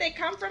where did they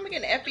come from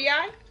again? The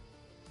FBI?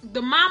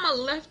 The mama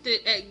left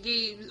it at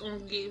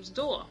Gabe's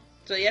door.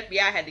 So the FBI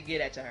had to get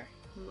that to her.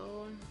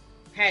 Lord.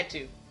 Had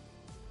to.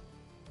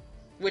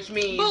 Which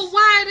means... But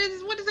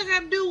what does that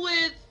have to do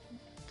with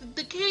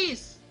the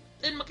case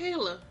in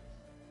Michaela?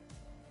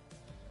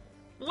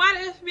 Why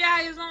the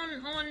FBI is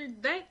on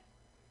that?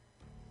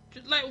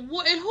 Like,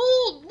 what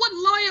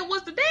lawyer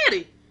was the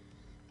daddy?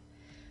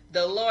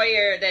 The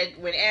lawyer that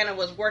when Anna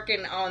was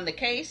working on the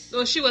case.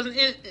 Well, she wasn't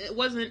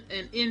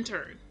an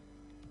intern.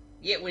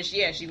 Yeah,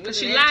 she was. Because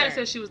she lied and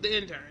said she was the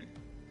intern.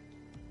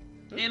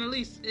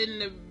 Annalise, in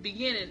the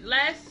beginning,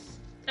 last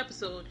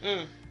episode,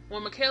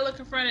 when Michaela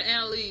confronted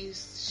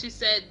Annalise, she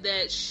said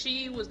that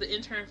she was the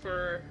intern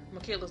for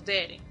Michaela's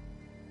daddy.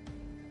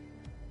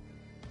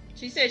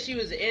 She said she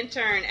was an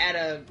intern at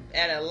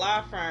a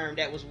law firm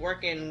that was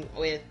working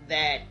with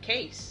that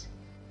case.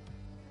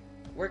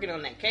 Working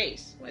on that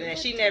case. Wait, and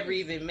she never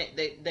even met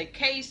the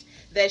case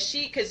that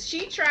because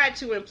she tried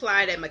to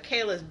imply that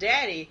Michaela's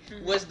daddy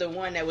was the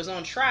one that was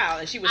on trial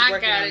and she was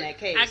working on that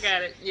case. I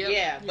got it. Yep.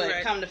 Yeah,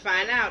 but come to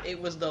find out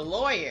it was the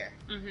lawyer.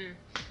 Mm-hmm.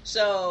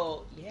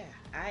 So, yeah,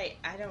 I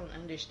don't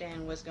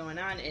understand what's going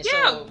on. And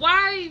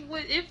why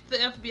would, if the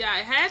FBI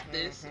has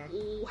this,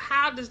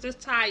 how does this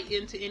tie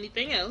into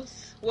anything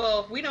else?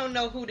 Well, we don't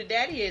know who the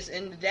daddy is,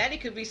 and the daddy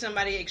could be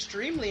somebody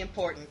extremely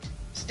important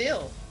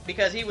still,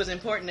 because he was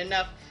important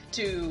enough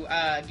to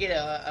get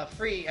a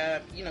free,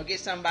 get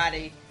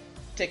somebody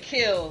to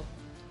kill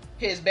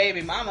his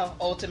baby mama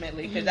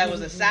ultimately, because that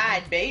was a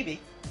side baby.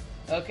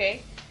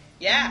 Okay,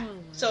 yeah.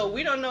 So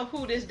we don't know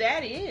who this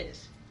daddy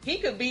is. He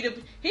could be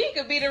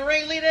the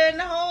ringleader in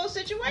the whole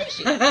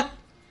situation.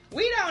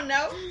 We don't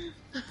know.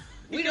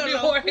 We don't know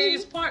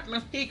Jorge's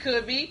partner. He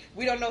could be.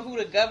 We don't know who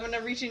the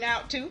governor reaching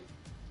out to,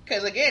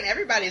 because again,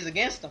 everybody's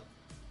against him.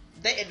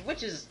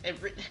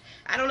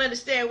 I don't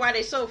understand why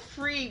they're so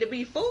free to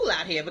be fool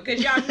out here,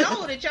 because y'all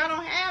know that y'all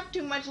don't have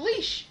too much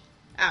leash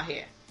out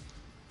here.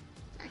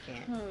 I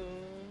can't.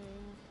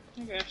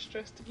 I got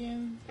stressed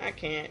again. I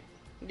can't.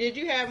 Did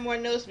you have more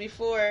notes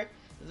before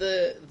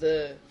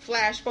the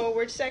flash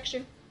forward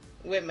section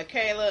with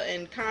Michaela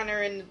and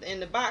Connor in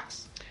the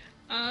box?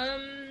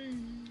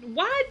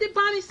 Why did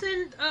Bonnie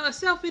send a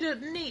selfie to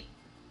Nate?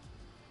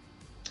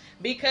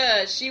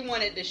 Because she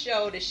wanted to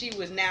show that she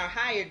was now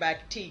hired by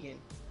Tegan.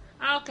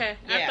 Okay,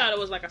 yeah. I thought it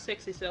was like a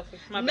sexy selfie.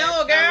 My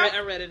no, bad.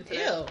 girl. I read into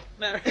Ew.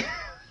 that.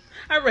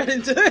 I read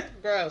into it.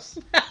 Gross.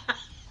 I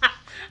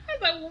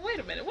was like, well, wait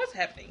a minute. What's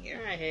happening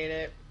here? I hate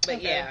it. But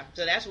okay. Yeah,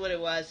 so that's what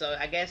it was. So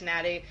I guess now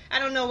I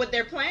don't know what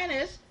their plan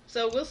is.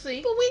 So we'll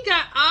see. But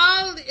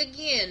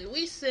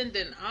we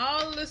sending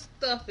all this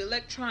stuff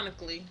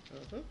electronically.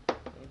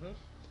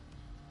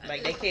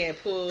 Like they can't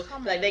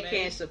they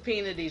can't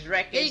subpoena these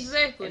records.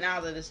 Exactly. And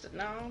all of this stuff.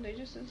 No, they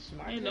just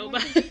smart. Ain't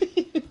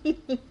nobody.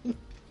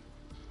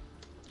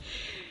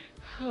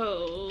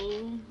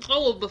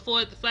 Oh,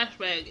 before the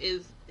flashback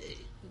is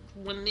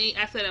when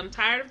I said I'm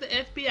tired of the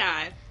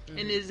FBI,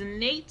 and is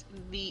Nate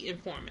the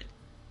informant?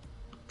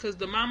 Because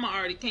the mama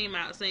already came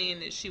out saying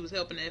that she was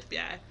helping the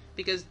FBI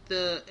because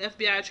the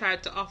FBI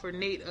tried to offer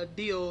Nate a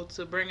deal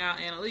to bring out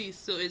Annalise.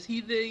 So is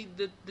he the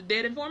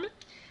dead informant?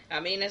 I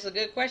mean, that's a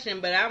good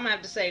question, but I'm gonna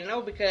have to say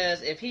no,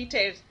 because if he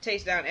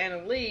takes down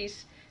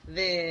Annalise,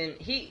 then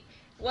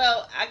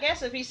well, I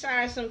guess if he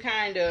signs some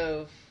kind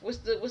of what's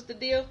the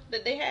deal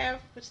that they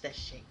have? What's that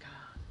shit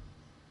called?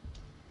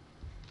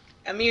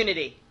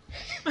 Immunity.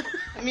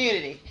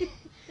 Immunity.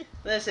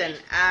 Listen,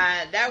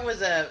 that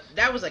was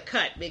a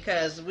cut,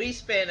 because we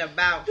spent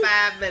about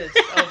 5 minutes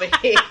over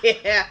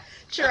here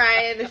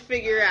trying to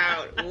figure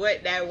out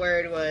what that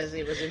word was.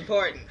 It was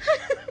important.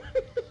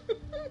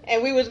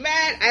 And we was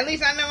mad. At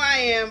least I know I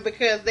am,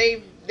 because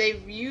they've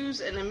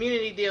used an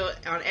immunity deal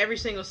on every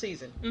single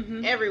season.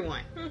 Mm-hmm.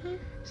 Everyone. Mm-hmm.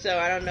 So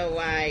I don't know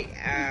why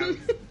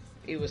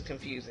it was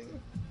confusing.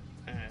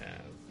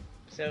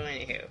 So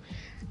anywho.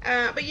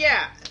 But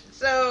yeah.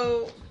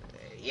 So,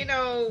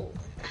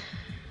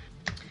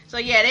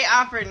 they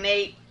offered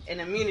Nate an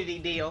immunity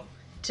deal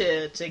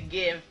to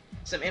give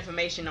some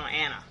information on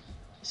Anna.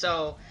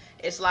 So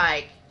it's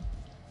like,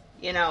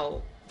 I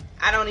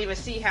don't even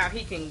see how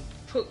he can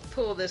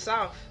pull this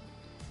off,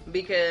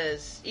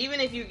 because even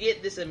if you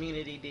get this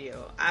immunity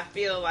deal, I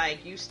feel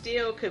like you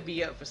still could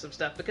be up for some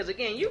stuff, because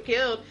again, you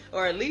killed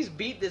or at least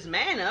beat this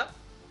man up.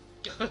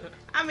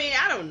 I mean,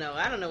 I don't know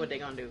what they're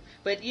gonna do,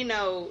 but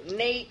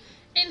Nate,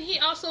 and he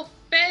also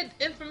fed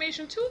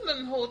information to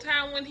them the whole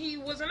time when he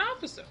was an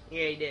officer.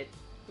 Yeah, he did.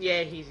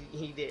 Yeah,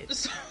 he did.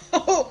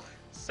 So,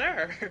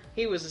 sir,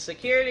 he was a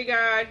security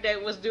guard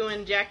that was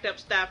doing jacked up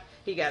stuff.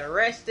 He got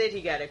arrested.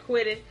 He got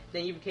acquitted.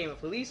 Then you became a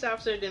police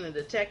officer. Then a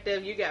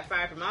detective. You got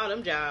fired from all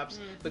them jobs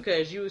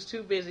because you was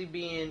too busy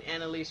being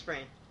Annalise's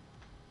friend.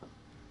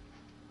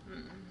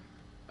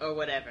 Or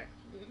whatever.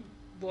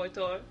 Boy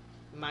toy.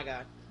 My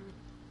God.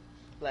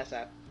 Bless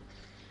up.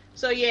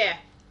 So yeah.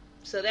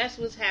 So that's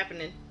what's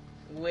happening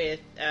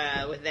with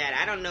that.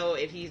 I don't know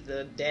if he's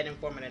the dead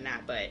informant or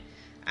not, but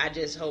I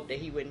just hope that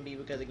he wouldn't be,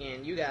 because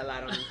again, you got a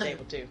lot on the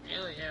table too.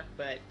 Hell yeah.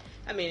 But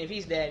I mean, if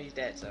he's dead, he's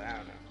dead. So I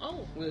don't know.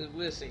 Oh,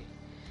 we'll see.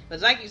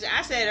 But like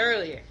I said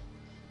earlier,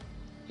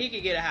 he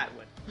could get a hot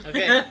one.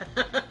 Okay,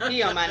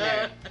 he on my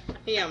nerve.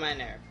 He on my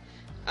nerve.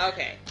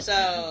 Okay,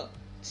 so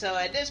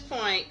at this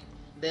point,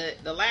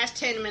 the last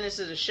 10 minutes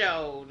of the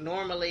show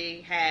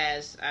normally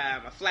has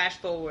a flash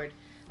forward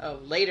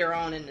of later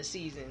on in the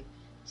season,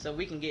 so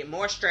we can get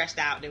more stressed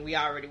out than we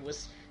already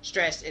was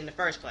stressed in the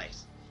first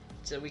place.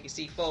 So we can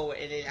see forward,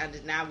 and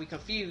then now we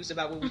confused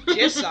about what we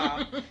just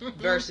saw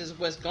versus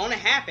what's going to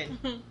happen.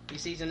 You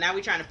see, so now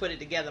we're trying to put it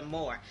together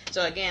more.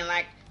 So again,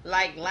 like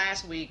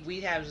last week,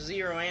 we have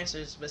 0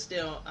 answers, but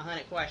still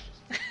 100 questions,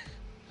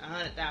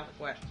 100,000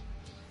 questions.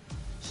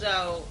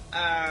 So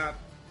I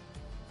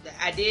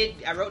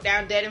wrote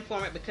down Dead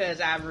Informant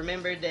because I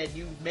remembered that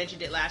you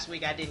mentioned it last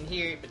week. I didn't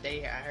hear it, but I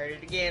heard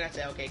it again. I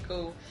said, okay,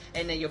 cool.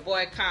 And then your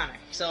boy Connor.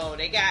 So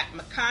they got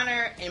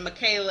Connor and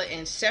Michaela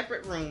in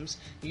separate rooms.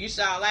 You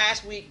saw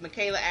last week,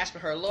 Michaela asked for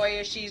her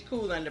lawyer. She's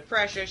cool under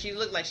pressure. She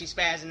looked like she's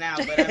spazzing out,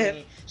 but I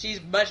mean, she's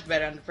much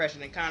better under pressure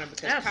than Connor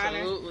because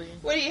Absolutely. Connor,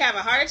 what do you have,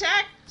 a heart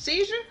attack?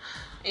 Seizure?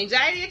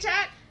 Anxiety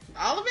attack?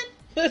 All of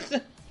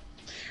it?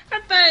 I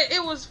thought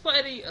it was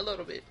funny a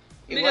little bit.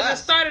 Because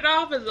it started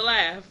off as a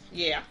laugh.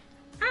 Yeah.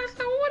 I was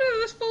like, what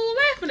is this fool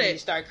laughing at? You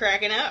start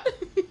cracking up.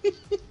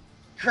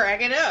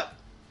 Cracking up.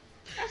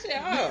 I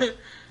said, oh.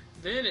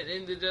 Then it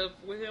ended up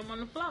with him on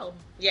the floor.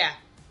 Yeah.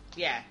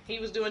 Yeah. He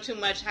was doing too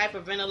much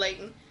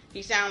hyperventilating.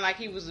 He sounded like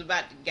he was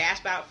about to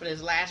gasp out for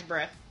his last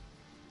breath.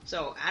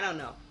 So, I don't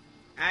know.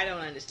 I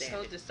don't understand.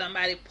 So, did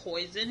somebody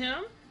poison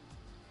him?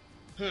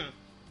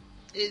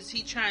 Is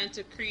he trying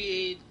to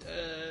create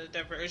a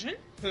diversion?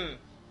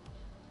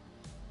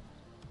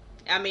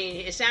 I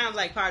mean, it sounds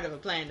like part of a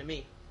plan to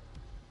me.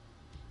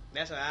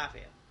 That's how I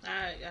feel.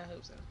 I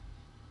hope so.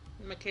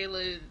 Michaela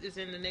is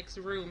in the next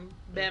room,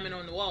 bamming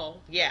on the wall.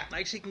 Yeah.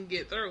 Like she can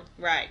get through.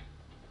 Right.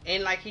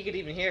 And like he could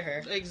even hear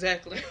her.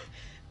 Exactly.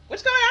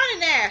 What's going on in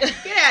there?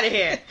 Get out of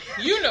here.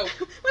 You know.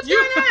 What's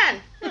going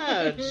on?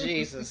 Oh,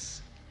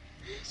 Jesus.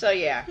 So,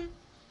 yeah.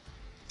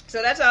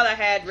 So that's all I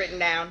had written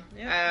down.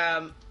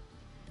 Yeah.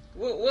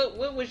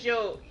 What was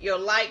your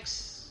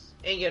likes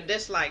and your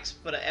dislikes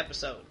for the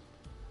episode?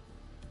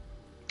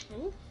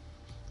 Ooh.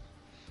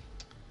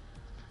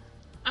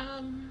 I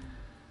don't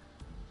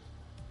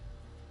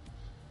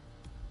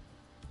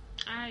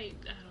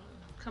know.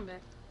 Come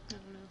back. I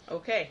don't know.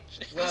 Okay.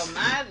 Well,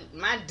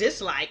 my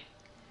dislike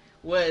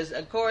was,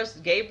 of course,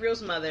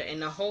 Gabriel's mother and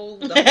the whole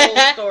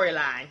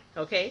storyline.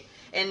 Okay,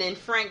 and then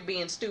Frank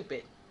being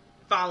stupid,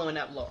 following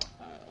up Laura.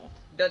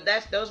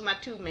 Those are my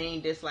two main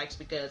dislikes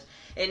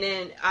and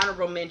then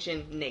honorable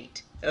mention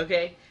Nate.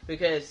 Okay,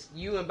 because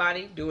you and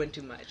Bonnie doing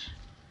too much,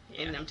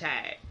 and I'm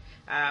tired.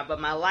 But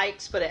my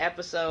likes for the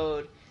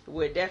episode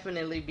would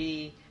definitely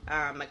be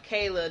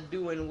Michaela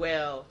doing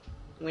well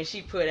when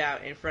she put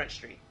out in Front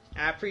Street.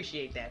 I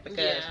appreciate that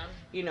because,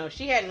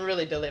 she hadn't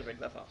really delivered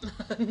before.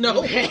 No.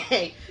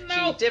 Okay?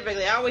 No. She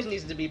typically always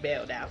needs to be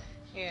bailed out.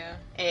 Yeah.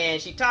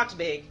 And she talks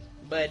big,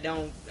 but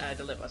don't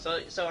deliver.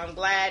 So I'm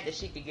glad that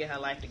she could get her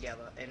life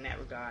together in that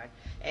regard.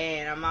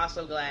 And I'm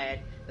also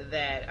glad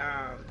that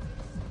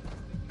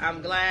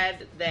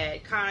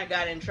Connor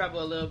got in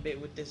trouble a little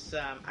bit with this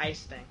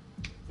ICE thing.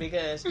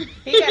 Because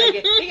he gotta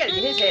get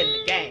his head in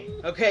the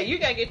game. Okay, you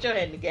gotta get your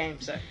head in the game,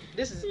 sir.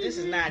 This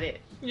is not it.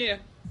 Yeah,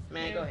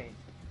 man, go ahead.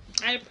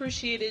 I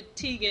appreciated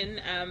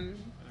Tegan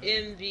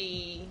in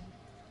the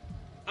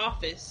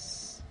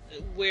office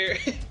where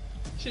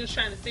she was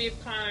trying to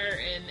save Connor,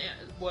 and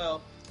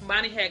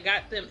Bonnie had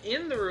got them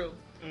in the room.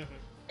 Mm-hmm.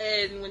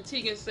 And when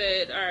Tegan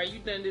said, "All right, you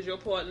done did your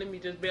part. Let me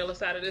just bail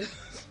us out of this.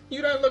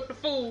 You done look the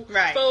fool,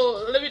 right?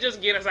 So let me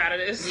just get us out of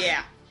this."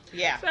 Yeah,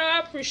 yeah. So I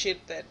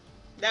appreciate that.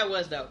 That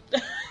was dope.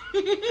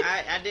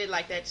 I did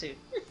like that too.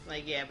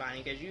 Like, yeah,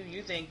 Bonnie, because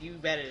you think you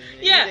better than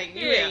me. Yeah,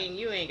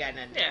 you ain't got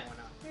nothing going on.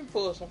 You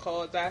pull some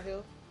cards out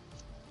here.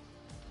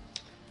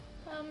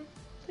 But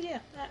yeah,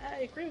 I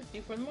agree with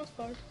you for the most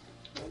part.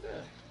 Oh,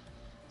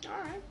 good. All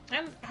right.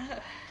 And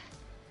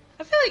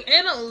I feel like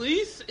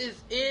Annalise is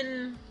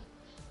in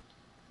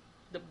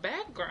the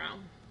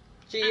background.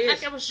 She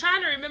is. I was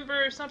trying to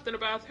remember something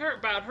about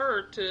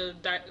her to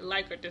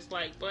like or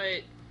dislike,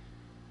 but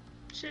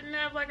she didn't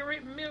have like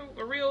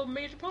a real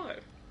major part.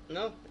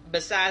 No,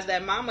 besides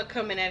that mama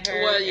coming at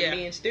her and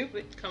being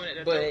stupid. Coming at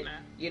her but,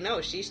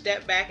 now. She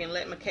stepped back and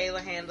let Michaela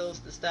handle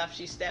the stuff.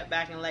 She stepped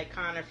back and let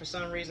Connor, for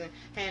some reason,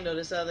 handle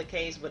this other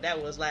case. But that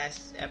was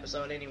last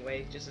episode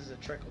anyway, just as a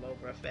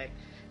trickle-over effect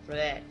for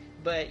that.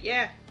 But,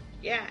 yeah,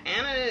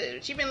 Anna,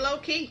 she been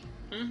low-key.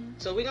 Mm-hmm.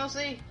 So we gonna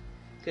see.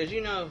 Because,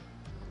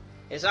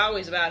 it's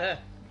always about her.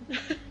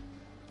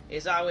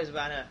 It's always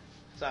about her.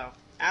 So,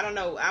 I don't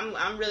know.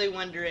 I'm really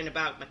wondering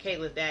about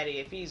Michaela's daddy,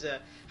 if he's a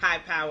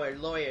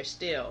high-powered lawyer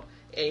still,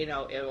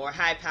 or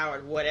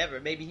high-powered whatever.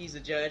 Maybe he's a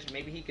judge.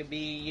 Maybe he could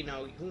be,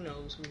 who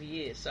knows who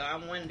he is. So I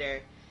wonder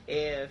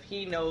if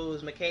he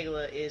knows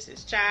Michaela is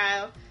his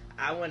child.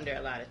 I wonder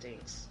a lot of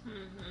things.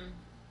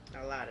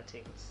 Mm-hmm. A lot of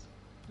things.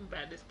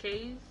 About this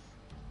case?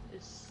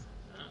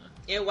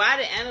 And why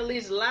did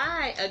Annalise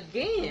lie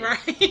again?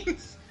 Right.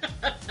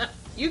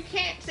 You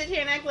can't sit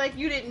here and act like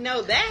you didn't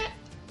know that.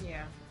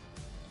 Yeah.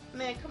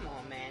 Man, come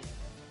on, man.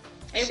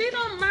 She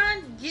don't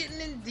mind getting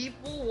in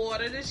deeper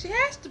water than she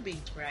has to be.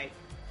 Right.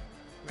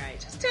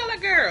 Just tell her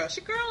girl.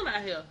 She grown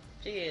out here.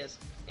 She is.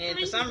 And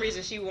for some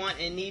reason she want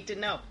and need to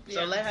know.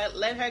 So let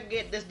her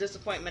get this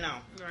disappointment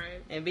on.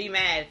 Right. And be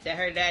mad that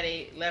her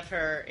daddy left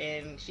her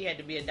and she had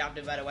to be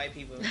adopted by the white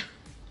people.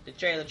 The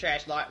trailer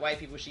trash white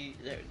people.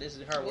 This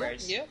is her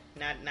words. Yep.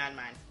 Not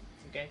mine.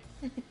 Okay?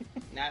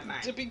 Not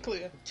mine. To be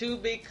clear.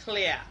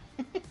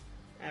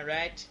 All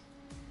right.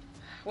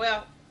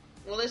 Well,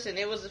 listen,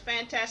 it was a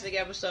fantastic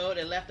episode.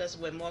 It left us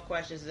with more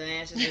questions than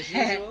answers as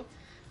usual.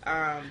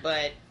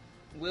 But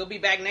we'll be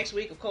back next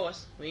week, of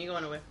course. We ain't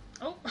going nowhere.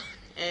 Oh.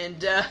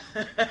 And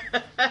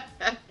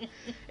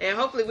and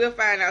hopefully we'll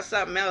find out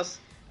something else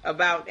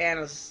about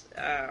Anna's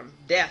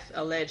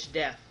alleged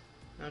death.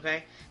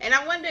 Okay? And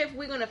I wonder if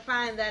we're going to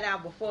find that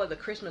out before the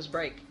Christmas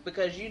break,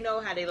 because you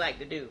know how they like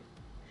to do.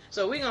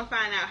 So we're going to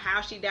find out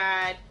how she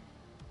died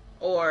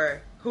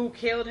or who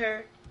killed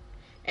her,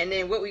 and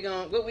then what we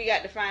got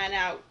to find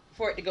out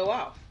for it to go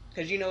off.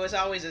 Because, you know, it's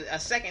always a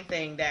second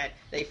thing that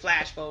they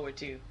flash forward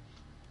to.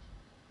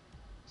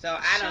 So,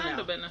 I don't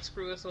know. Shonda better not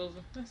screw us over.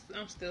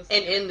 I'm still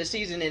seeing it. In the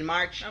season in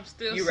March? I'm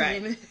still You're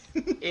seeing right.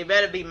 it. It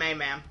better be May,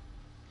 ma'am.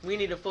 We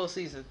need a full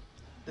season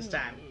this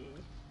time.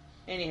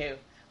 Anywho.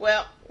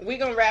 Well, we're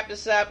going to wrap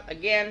this up.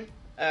 Again,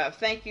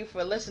 thank you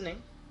for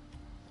listening.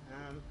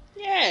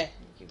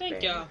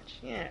 Thank y'all. Much.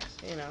 Yes,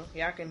 you know,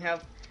 y'all can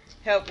help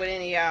with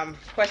any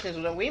questions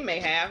that we may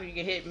have. You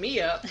can hit me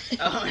up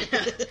on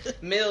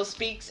Mills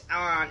Speaks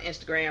on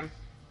Instagram,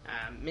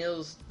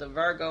 Mills the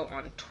Virgo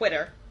on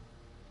Twitter.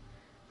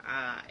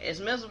 It's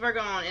Mills the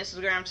Virgo on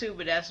Instagram too,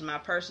 but that's my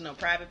personal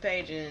private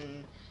page,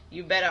 and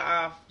you better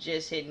off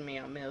just hitting me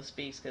on Mills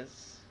Speaks,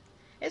 because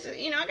it's,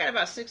 you know, I got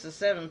about 6 or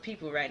 7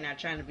 people right now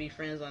trying to be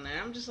friends on that.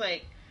 I'm just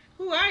like,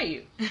 who are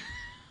you?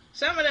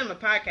 Some of them are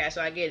podcasts,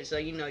 so I get it. So,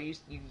 you know, you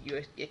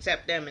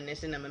accept them and then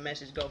send them a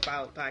message, go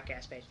follow the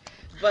podcast page.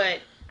 But,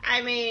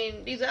 I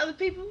mean, these other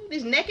people,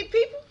 these naked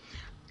people,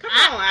 come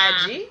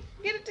on, IG.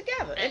 Get it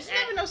together. It's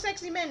never no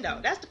sexy men, though.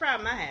 That's the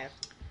problem I have.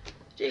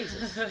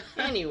 Jesus.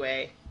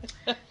 Anyway.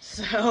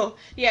 So,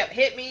 yeah,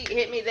 hit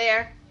me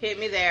there.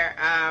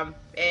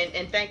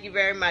 And thank you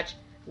very much.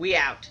 We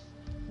out.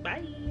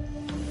 Bye.